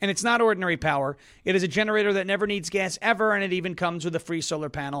 and it's not ordinary power. It is a generator that never needs gas ever, and it even comes with a free solar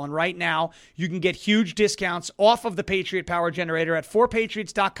panel. And right now, you can get huge discounts off of the Patriot Power Generator at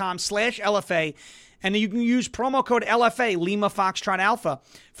 4patriots.com/LFA. And you can use promo code LFA, Lima Foxtrot Alpha,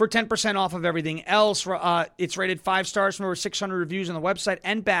 for 10% off of everything else. It's rated 5 stars from over 600 reviews on the website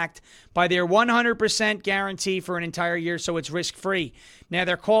and backed by their 100% guarantee for an entire year, so it's risk-free. Now,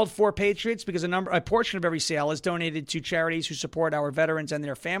 they're called 4Patriots because a portion of every sale is donated to charities who support our veterans and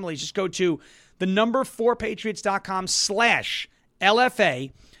their families. Just go to the number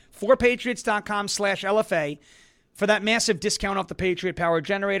 4patriots.com/LFA, 4patriots.com/LFA, for that massive discount off the Patriot Power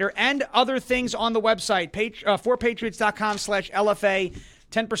Generator and other things on the website. 4patriots.com/LFA,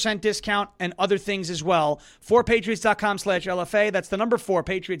 10% discount and other things as well. 4patriots.com/LFA. That's the number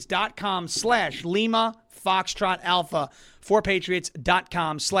 4patriots.com/Lima Foxtrot Alpha.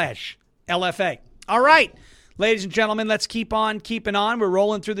 4patriots.com/LFA. All right, ladies and gentlemen, let's keep on keeping on. We're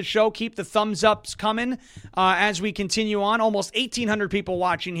rolling through the show. Keep the thumbs ups coming as we continue on. Almost 1,800 people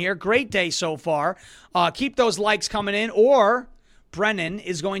watching here. Great day so far. Keep those likes coming in, or Brennan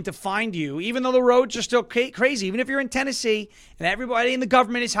is going to find you, even though the roads are still crazy. Even if you're in Tennessee and everybody in the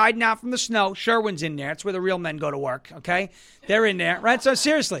government is hiding out from the snow, Sherwin's in there. That's where the real men go to work, okay? They're in there, right? So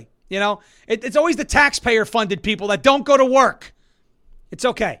seriously, you know, it's always the taxpayer-funded people that don't go to work. It's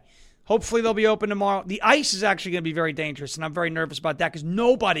okay. Hopefully they'll be open tomorrow. The ice is actually going to be very dangerous, and I'm very nervous about that because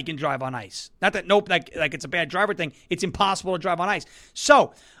nobody can drive on ice. Not that like it's a bad driver thing. It's impossible to drive on ice.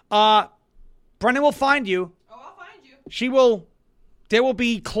 So, Brennan will find you. Oh, I'll find you. There will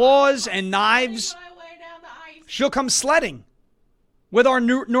be claws and knives. She'll come sledding with our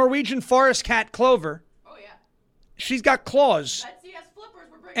Norwegian forest cat, Clover. Oh, yeah. She's got claws Betsy has flippers.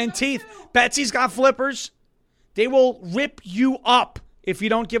 We're bringing and those teeth. too. Betsy's got flippers. They will rip you up if you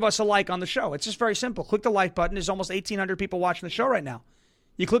don't give us a like on the show. It's just very simple. Click the like button. There's almost 1,800 people watching the show right now.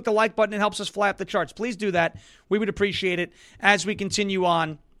 You click the like button, it helps us fly up the charts. Please do that. We would appreciate it as we continue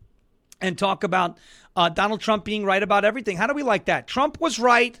on and talk about Donald Trump being right about everything. How do we like that? Trump was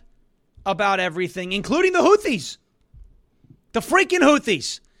right about everything, including the Houthis. The freaking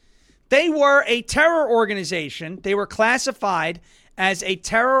Houthis. They were a terror organization. They were classified as a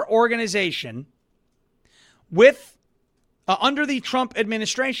terror organization with under the Trump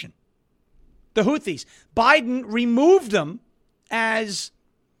administration. The Houthis. Biden removed them as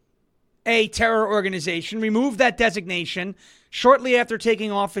a terror organization, removed that designation shortly after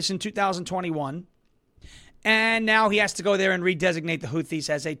taking office in 2021. And now he has to go there and redesignate the Houthis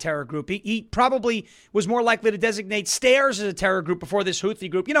as a terror group. He probably was more likely to designate Stairs as a terror group before this Houthi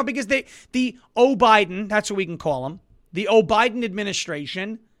group, because the Biden, that's what we can call them, the Biden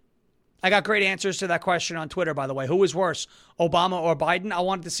administration. I got great answers to that question on Twitter, by the way. Who was worse, Obama or Biden? I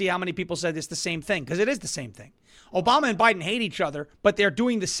wanted to see how many people said it's the same thing, because it is the same thing. Obama and Biden hate each other, but they're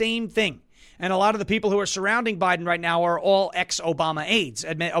doing the same thing. And a lot of the people who are surrounding Biden right now are all ex-Obama aides,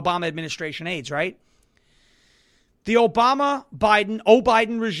 Obama administration aides, right? The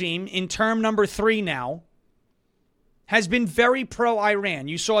Biden regime in term number 3 now has been very pro-Iran.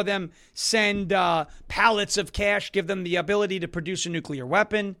 You saw them send pallets of cash, give them the ability to produce a nuclear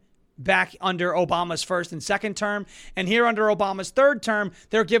weapon back under Obama's first and second term. And here under Obama's third term,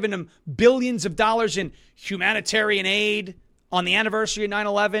 they're giving them billions of dollars in humanitarian aid on the anniversary of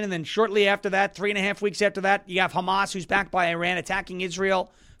 9/11. And then shortly after that, 3.5 weeks after that, you have Hamas, who's backed by Iran, attacking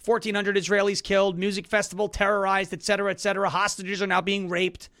Israel. 1,400 Israelis killed, music festival terrorized, etc., etc. Hostages are now being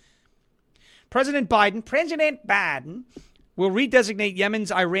raped. President Biden will redesignate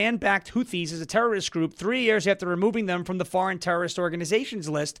Yemen's Iran-backed Houthis as a terrorist group 3 years after removing them from the foreign terrorist organizations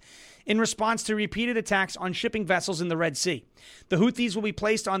list in response to repeated attacks on shipping vessels in the Red Sea. The Houthis will be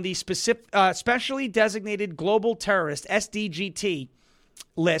placed on the specially designated global terrorist SDGT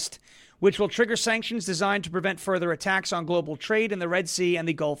list, which will trigger sanctions designed to prevent further attacks on global trade in the Red Sea and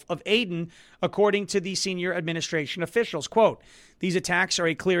the Gulf of Aden, according to the senior administration officials. Quote, these attacks are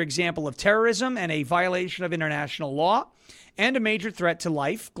a clear example of terrorism and a violation of international law and a major threat to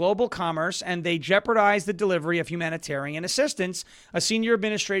life, global commerce, and they jeopardize the delivery of humanitarian assistance, a senior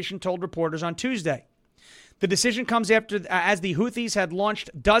administration told reporters on Tuesday. The decision comes after as the Houthis had launched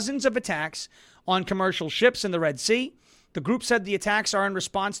dozens of attacks on commercial ships in the Red Sea. The group said the attacks are in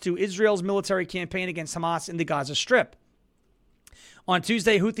response to Israel's military campaign against Hamas in the Gaza Strip. On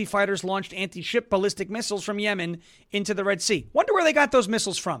Tuesday, Houthi fighters launched anti-ship ballistic missiles from Yemen into the Red Sea. Wonder where they got those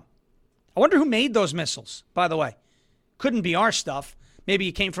missiles from. I wonder who made those missiles, by the way. Couldn't be our stuff. Maybe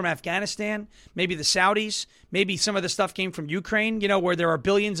it came from Afghanistan, maybe the Saudis, maybe some of the stuff came from Ukraine, where there are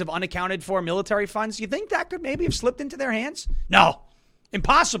billions of unaccounted for military funds. You think that could maybe have slipped into their hands? No.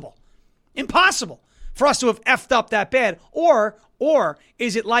 Impossible. Impossible for us to have effed up that bad. Or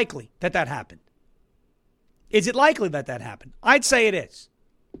is it likely that happened? Is it likely that happened? I'd say it is.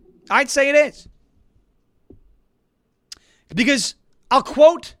 Because I'll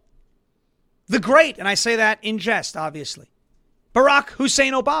quote the great, and I say that in jest, obviously, Barack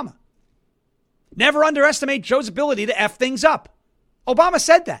Hussein Obama. Never underestimate Joe's ability to F things up. Obama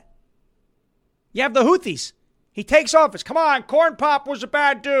said that. You have the Houthis. He takes office. Come on, Corn Pop was a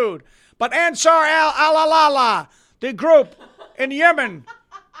bad dude. But Ansar al-Alala, the group in Yemen,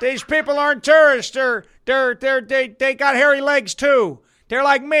 these people aren't terrorists. They got hairy legs too. They're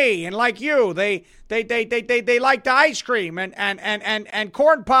like me and like you. They like the ice cream and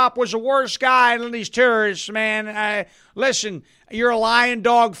Corn Pop was a worse guy than these terrorists, man. Listen, you're a lying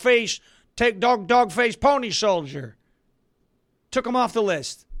dog face pony soldier. Took him off the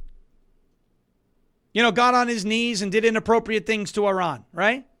list. Got on his knees and did inappropriate things to Iran,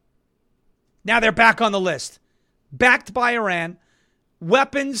 right? Now they're back on the list. Backed by Iran.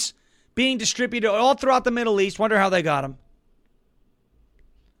 Weapons being distributed all throughout the Middle East. Wonder how they got them.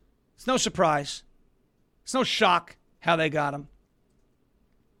 It's no surprise. It's no shock how they got them.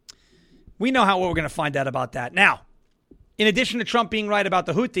 We know what we're going to find out about that. Now, in addition to Trump being right about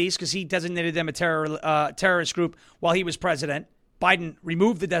the Houthis, because he designated them a terrorist group while he was president, Biden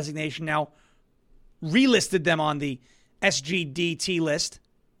removed the designation, now relisted them on the SGDT list.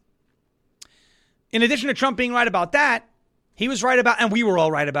 In addition to Trump being right about that, he was right about, and we were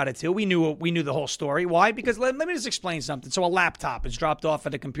all right about it too. We knew the whole story. Why? Because let me just explain something. So a laptop is dropped off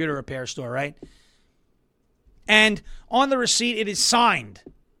at a computer repair store, right? And on the receipt, it is signed.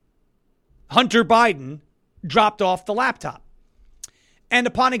 Hunter Biden dropped off the laptop. And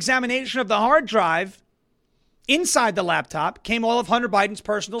upon examination of the hard drive, inside the laptop came all of Hunter Biden's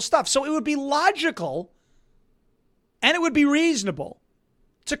personal stuff. So it would be logical and it would be reasonable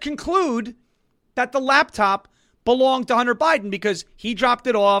to conclude that the laptop belonged to Hunter Biden because he dropped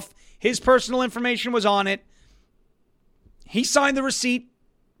it off. His personal information was on it. He signed the receipt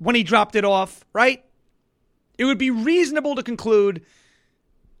when he dropped it off, right? It would be reasonable to conclude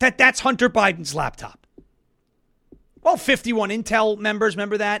that that's Hunter Biden's laptop. Well, 51 Intel members,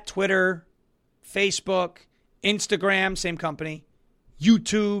 remember that? Twitter, Facebook, Instagram, same company.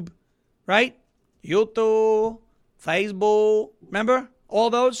 YouTube, right? YouTube, Facebook, remember? All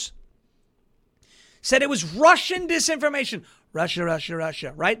those. Said it was Russian disinformation.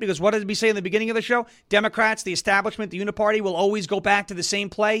 Russia, right? Because what did we say in the beginning of the show? Democrats, the establishment, the uniparty will always go back to the same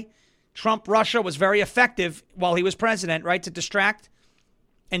play. Trump, Russia was very effective while he was president, right? To distract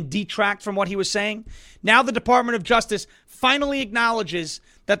and detract from what he was saying. Now the Department of Justice finally acknowledges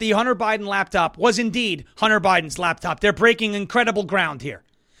that the Hunter Biden laptop was indeed Hunter Biden's laptop. They're breaking incredible ground here.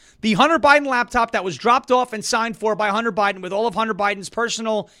 The Hunter Biden laptop that was dropped off and signed for by Hunter Biden with all of Hunter Biden's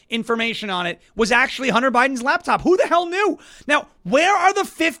personal information on it was actually Hunter Biden's laptop. Who the hell knew? Now, where are the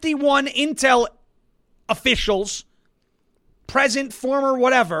 51 Intel officials, present, former,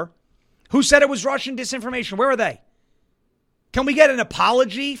 whatever, who said it was Russian disinformation? Where are they? Can we get an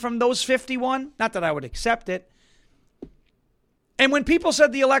apology from those 51? Not that I would accept it. And when people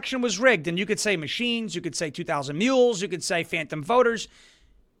said the election was rigged, and you could say machines, you could say 2,000 mules, you could say phantom voters,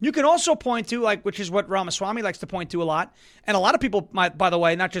 you can also point to, like, which is what Ramaswamy likes to point to a lot, and a lot of people might, by the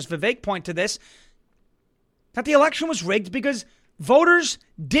way, not just Vivek, point to this, that the election was rigged because voters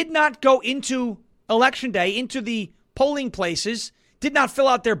did not go into election day, into the polling places, did not fill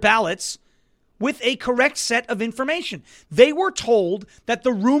out their ballots with a correct set of information. They were told that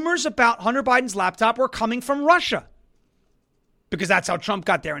the rumors about Hunter Biden's laptop were coming from Russia. Because that's how Trump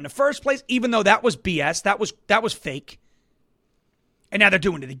got there in the first place, even though that was BS, that was fake. And now they're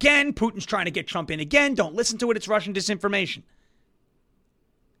doing it again. Putin's trying to get Trump in again. Don't listen to it. It's Russian disinformation.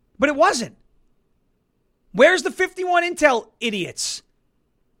 But it wasn't. Where's the 51 Intel idiots?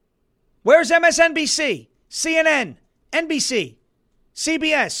 Where's MSNBC, CNN, NBC,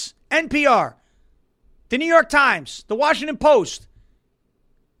 CBS, NPR, the New York Times, the Washington Post?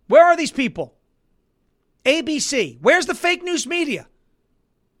 Where are these people? ABC. Where's the fake news media?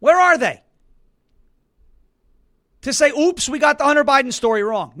 Where are they? To say, oops, we got the Hunter Biden story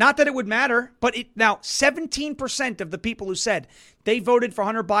wrong. Not that it would matter, but now 17% of the people who said they voted for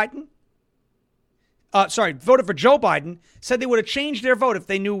Hunter Biden, voted for Joe Biden, said they would have changed their vote if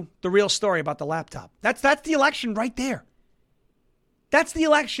they knew the real story about the laptop. That's the election right there. That's the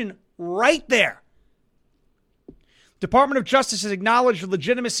election right there. Department of Justice has acknowledged the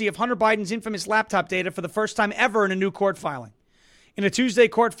legitimacy of Hunter Biden's infamous laptop data for the first time ever in a new court filing. In a Tuesday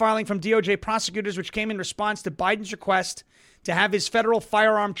court filing from DOJ prosecutors, which came in response to Biden's request to have his federal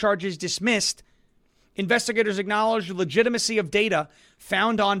firearm charges dismissed, investigators acknowledged the legitimacy of data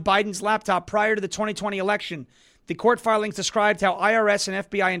found on Biden's laptop prior to the 2020 election. The court filings described how IRS and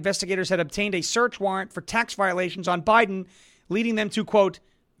FBI investigators had obtained a search warrant for tax violations on Biden, leading them to, quote,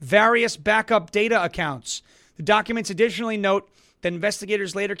 various backup data accounts. The documents additionally note that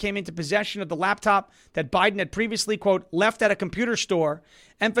investigators later came into possession of the laptop that Biden had previously, quote, left at a computer store,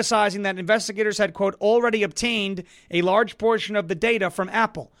 emphasizing that investigators had, quote, already obtained a large portion of the data from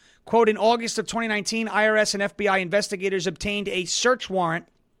Apple. Quote, in August of 2019, IRS and FBI investigators obtained a search warrant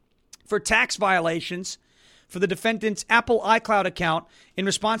for tax violations for the defendant's Apple iCloud account. In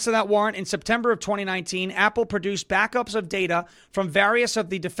response to that warrant, in September of 2019, Apple produced backups of data from various of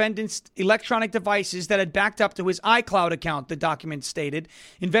the defendant's electronic devices that had backed up to his iCloud account, the document stated.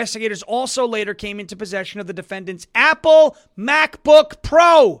 Investigators also later came into possession of the defendant's Apple MacBook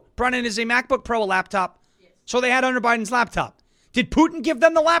Pro. Brennan, is a MacBook Pro a laptop? Yes. So they had Hunter Biden's laptop. Did Putin give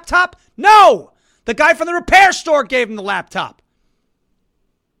them the laptop? No! The guy from the repair store gave him the laptop.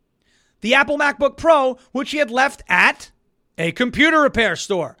 The Apple MacBook Pro, which he had left at a computer repair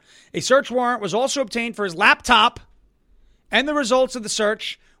store. A search warrant was also obtained for his laptop, and the results of the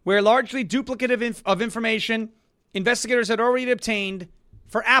search were largely duplicative of information investigators had already obtained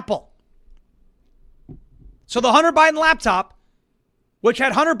for Apple. So the Hunter Biden laptop, which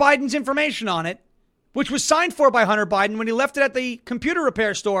had Hunter Biden's information on it, which was signed for by Hunter Biden when he left it at the computer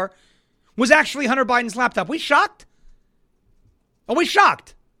repair store, was actually Hunter Biden's laptop. We shocked? Are we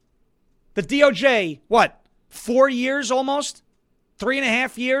shocked? The DOJ, 4 years almost?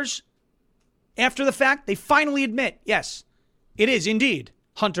 3.5 years after the fact, they finally admit, yes, it is indeed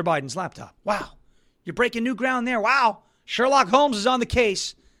Hunter Biden's laptop. Wow. You're breaking new ground there. Wow. Sherlock Holmes is on the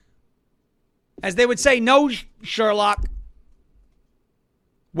case. As they would say, no, Sherlock.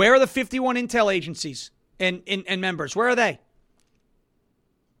 Where are the 51 intel agencies and members? Where are they?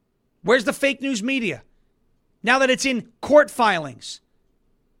 Where's the fake news media? Now that it's in court filings.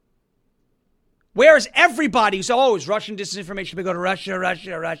 Where is everybody who's always Russian disinformation? We go to Russia,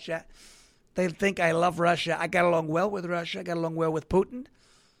 Russia, Russia. They think I love Russia. I got along well with Russia. I got along well with Putin.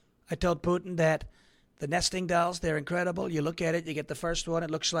 I told Putin that the nesting dolls, they're incredible. You look at it, you get the first one. It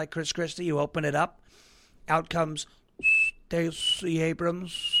looks like Chris Christie. You open it up. Out comes Stacey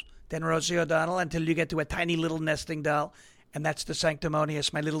Abrams, then Rosie O'Donnell, until you get to a tiny little nesting doll. And that's the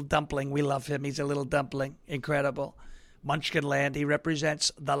sanctimonious, my little dumpling. We love him. He's a little dumpling. Incredible. Munchkinland. He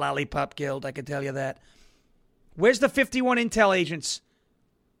represents the Lollipop Guild. I can tell you that. Where's the 51 intel agents?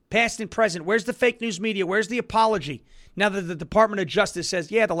 Past and present. Where's the fake news media? Where's the apology? Now that the Department of Justice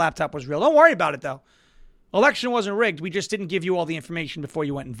says, yeah, the laptop was real. Don't worry about it, though. Election wasn't rigged. We just didn't give you all the information before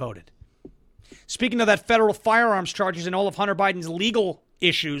you went and voted. Speaking of that federal firearms charges and all of Hunter Biden's legal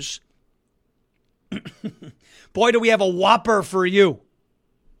issues, boy, do we have a whopper for you.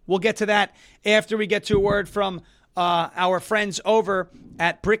 We'll get to that after we get to a word from our friends over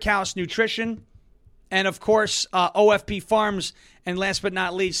at Brickhouse Nutrition and, of course, OFP Farms. And last but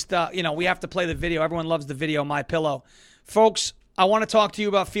not least, we have to play the video. Everyone loves the video, My Pillow. Folks, I want to talk to you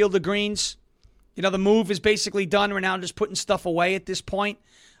about Field of Greens. The move is basically done. We're now just putting stuff away at this point.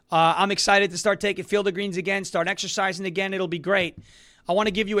 I'm excited to start taking Field of Greens again, start exercising again. It'll be great. I want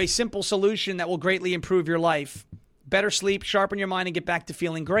to give you a simple solution that will greatly improve your life. Better sleep, sharpen your mind, and get back to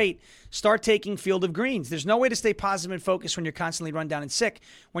feeling great. Start taking Field of Greens. There's no way to stay positive and focused when you're constantly run down and sick.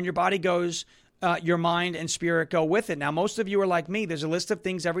 When your body goes, your mind and spirit go with it. Now, most of you are like me. There's a list of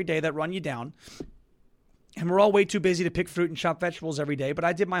things every day that run you down. And we're all way too busy to pick fruit and chop vegetables every day. But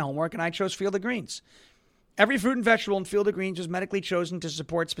I did my homework, and I chose Field of Greens. Every fruit and vegetable in Field of Greens was medically chosen to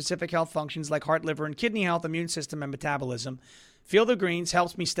support specific health functions like heart, liver, and kidney health, immune system, and metabolism. Field of Greens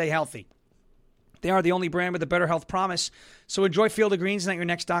helps me stay healthy. They are the only brand with a better health promise. So enjoy Field of Greens and at your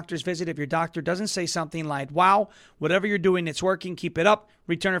next doctor's visit. If your doctor doesn't say something like, wow, whatever you're doing, it's working, keep it up,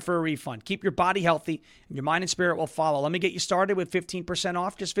 return it for a refund. Keep your body healthy, and your mind and spirit will follow. Let me get you started with 15%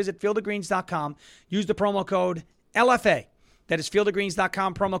 off. Just visit fieldofgreens.com. Use the promo code LFA. That is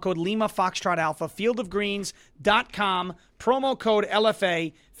fieldofgreens.com, promo code Lima Foxtrot Alpha. Fieldofgreens.com, promo code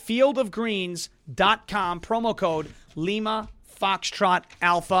LFA. Fieldofgreens.com, promo code Lima Foxtrot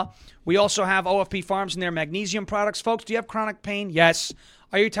Alpha. We also have OFP Farms and their magnesium products. Folks, do you have chronic pain? Yes.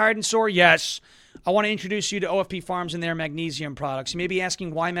 Are you tired and sore? Yes. I want to introduce you to OFP Farms and their magnesium products. You may be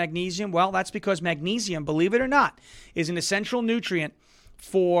asking why magnesium? Well, that's because magnesium, believe it or not, is an essential nutrient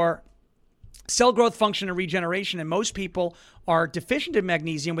for cell growth, function, and regeneration, and most people are deficient in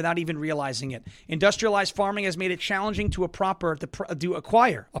magnesium without even realizing it. Industrialized farming has made it challenging to acquire the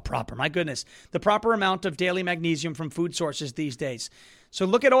proper amount of daily magnesium from food sources these days. So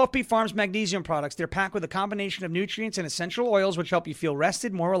look at OFP Farms magnesium products. They're packed with a combination of nutrients and essential oils which help you feel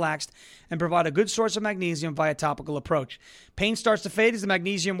rested, more relaxed, and provide a good source of magnesium via topical approach. Pain starts to fade as the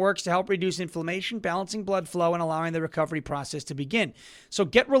magnesium works to help reduce inflammation, balancing blood flow, and allowing the recovery process to begin. So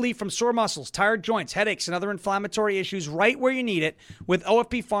get relief from sore muscles, tired joints, headaches, and other inflammatory issues right where you need it with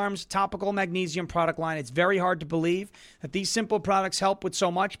OFP Farms topical magnesium product line. It's very hard to believe that these simple products help with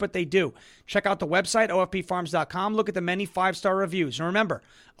so much, but they do. Check out the website, ofpfarms.com. Look at the many 5-star reviews. And remember,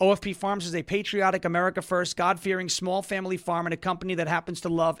 OFP Farms is a patriotic, America First, God-fearing small family farm and a company that happens to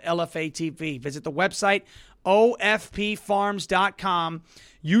love LFA TV. Visit the website, ofpfarms.com.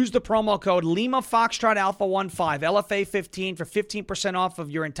 Use the promo code Lima Foxtrot Alpha 15, LFA15 for 15% off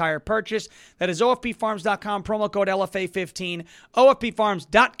of your entire purchase. That is ofpfarms.com, promo code LFA15.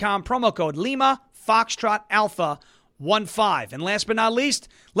 ofpfarms.com, promo code Lima Foxtrot Alpha 15. And last but not least,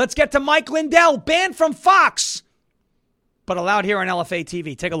 let's get to Mike Lindell, banned from Fox, but allowed here on LFA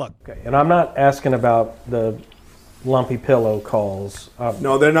TV. Take a look. Okay, and I'm not asking about the lumpy pillow calls.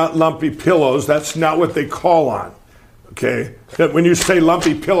 No, they're not lumpy pillows. That's not what they call on. Okay? When you say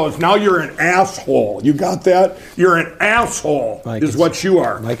lumpy pillows, now you're an asshole. You got that? You're an asshole, Mike, is what you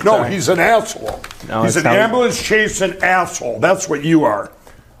are. Mike, no, sorry. he's an asshole. No, he's an ambulance chasing asshole. That's what you are.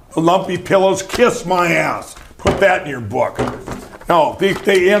 Lumpy pillows, kiss my ass. Put that in your book. No,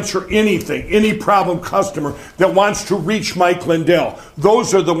 they answer anything, any problem customer that wants to reach Mike Lindell.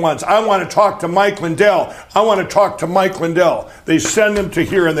 Those are the ones. I want to talk to Mike Lindell. I want to talk to Mike Lindell. They send them to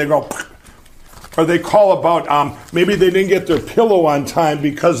here and they go, or they call about maybe they didn't get their pillow on time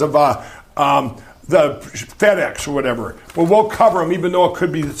because of the FedEx or whatever. Well, we'll cover them even though it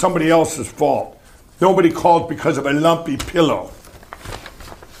could be somebody else's fault. Nobody called because of a lumpy pillow.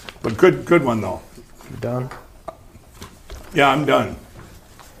 But good one though. You done? Yeah, I'm done.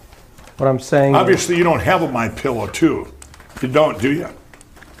 What I'm saying. Obviously, you don't have a MyPillow too. You don't, do you?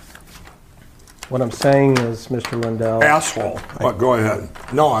 What I'm saying is, Mr. Lindell. Asshole. Go ahead.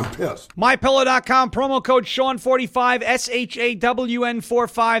 No, I'm pissed. MyPillow.com, promo code Sean45,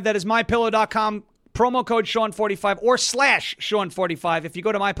 SHAWN45. That is MyPillow.com, promo code Sean45 or /Sean45. If you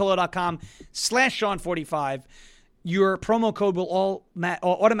go to MyPillow.com /Sean45, your promo code will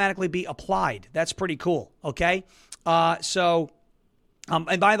automatically be applied. That's pretty cool, okay?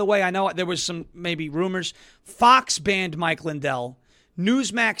 And by the way, I know there was some maybe rumors. Fox banned Mike Lindell.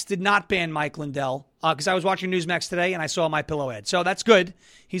 Newsmax did not ban Mike Lindell because I was watching Newsmax today and I saw my pillow ad. So that's good.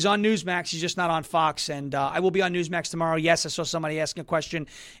 He's on Newsmax. He's just not on Fox. And I will be on Newsmax tomorrow. Yes, I saw somebody asking a question.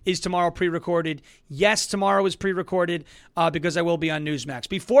 Is tomorrow pre-recorded? Yes, tomorrow is pre-recorded because I will be on Newsmax.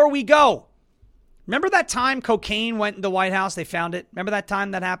 Before we go, remember that time cocaine went in the White House? They found it. Remember that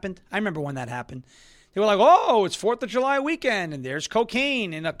time that happened? I remember when that happened. They were like, oh, it's 4th of July weekend and there's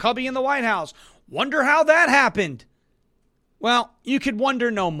cocaine in a cubby in the White House. Wonder how that happened. Well, you could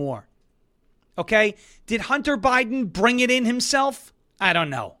wonder no more. Okay? Did Hunter Biden bring it in himself? I don't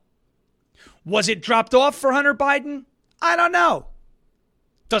know. Was it dropped off for Hunter Biden? I don't know.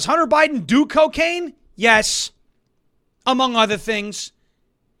 Does Hunter Biden do cocaine? Yes. Among other things.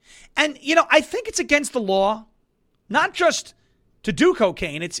 And, I think it's against the law, not just to do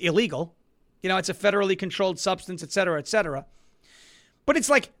cocaine. It's illegal. It's a federally controlled substance, et cetera, et cetera. But it's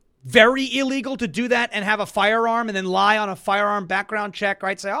like very illegal to do that and have a firearm and then lie on a firearm background check,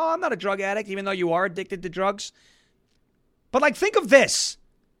 right? Say, oh, I'm not a drug addict, even though you are addicted to drugs. But think of this.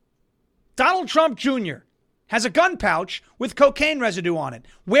 Donald Trump Jr. has a gun pouch with cocaine residue on it.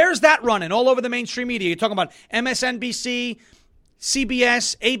 Where's that running? All over the mainstream media. You're talking about MSNBC,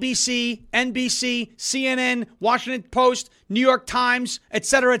 CBS, ABC, NBC, CNN, Washington Post, New York Times, et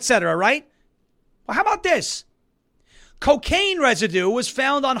cetera, right? Well, how about this? Cocaine residue was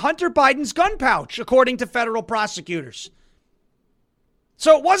found on Hunter Biden's gun pouch, according to federal prosecutors.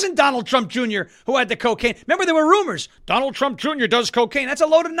 So it wasn't Donald Trump Jr. who had the cocaine. Remember, there were rumors. Donald Trump Jr. does cocaine. That's a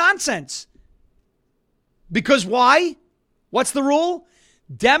load of nonsense. Because why? What's the rule?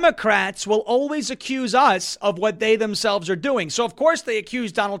 Democrats will always accuse us of what they themselves are doing. So, of course, they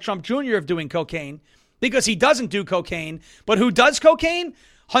accuse Donald Trump Jr. of doing cocaine because he doesn't do cocaine. But who does cocaine?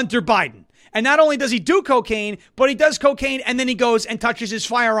 Hunter Biden. And not only does he do cocaine, but he does cocaine and then he goes and touches his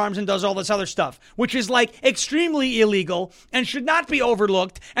firearms and does all this other stuff, which is extremely illegal and should not be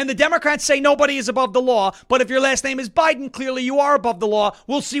overlooked. And the Democrats say nobody is above the law. But if your last name is Biden, clearly you are above the law.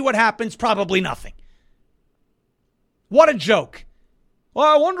 We'll see what happens. Probably nothing. What a joke.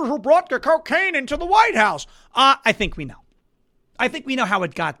 Well, I wonder who brought the cocaine into the White House. I think we know. I think we know how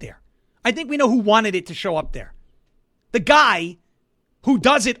it got there. I think we know who wanted it to show up there. The guy who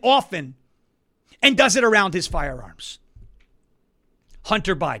does it often and does it around his firearms.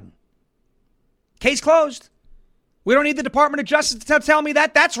 Hunter Biden. Case closed. We don't need the Department of Justice to tell me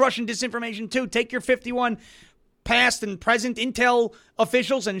that. That's Russian disinformation too. Take your 51 past and present intel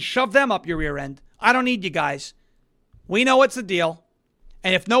officials and shove them up your rear end. I don't need you guys. We know what's the deal.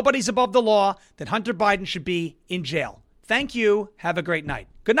 And if nobody's above the law, then Hunter Biden should be in jail. Thank you. Have a great night.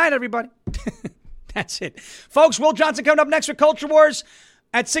 Good night, everybody. That's it. Folks, Will Johnson coming up next with Culture Wars.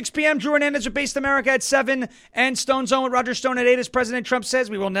 At 6 p.m., Drew Hernandez with Based America at 7, and Stone Zone with Roger Stone at 8. As President Trump says,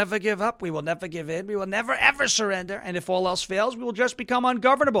 we will never give up, we will never give in, we will never, ever surrender, and if all else fails, we will just become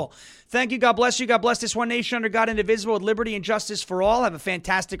ungovernable. Thank you, God bless you, God bless this one nation under God, indivisible, with liberty and justice for all. Have a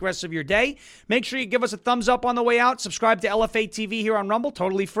fantastic rest of your day. Make sure you give us a thumbs up on the way out. Subscribe to LFA TV here on Rumble,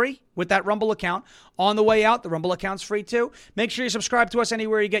 totally free with that Rumble account. On the way out, the Rumble account's free too. Make sure you subscribe to us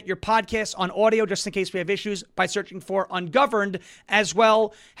anywhere you get your podcasts on audio, just in case we have issues, by searching for Ungoverned as well.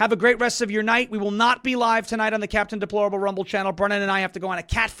 Have a great rest of your night. We will not be live tonight on the Captain Deplorable Rumble channel. Brennan and I have to go on a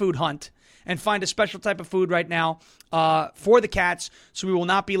cat food hunt and find a special type of food right now for the cats, so we will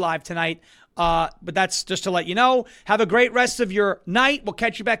not be live tonight. But that's just to let you know. Have a great rest of your night. We'll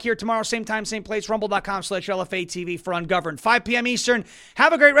catch you back here tomorrow, same time, same place, rumble.com/LFA-TV for Ungoverned. 5 p.m. Eastern.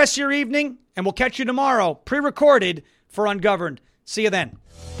 Have a great rest of your evening, and we'll catch you tomorrow, pre-recorded for Ungoverned. See you then.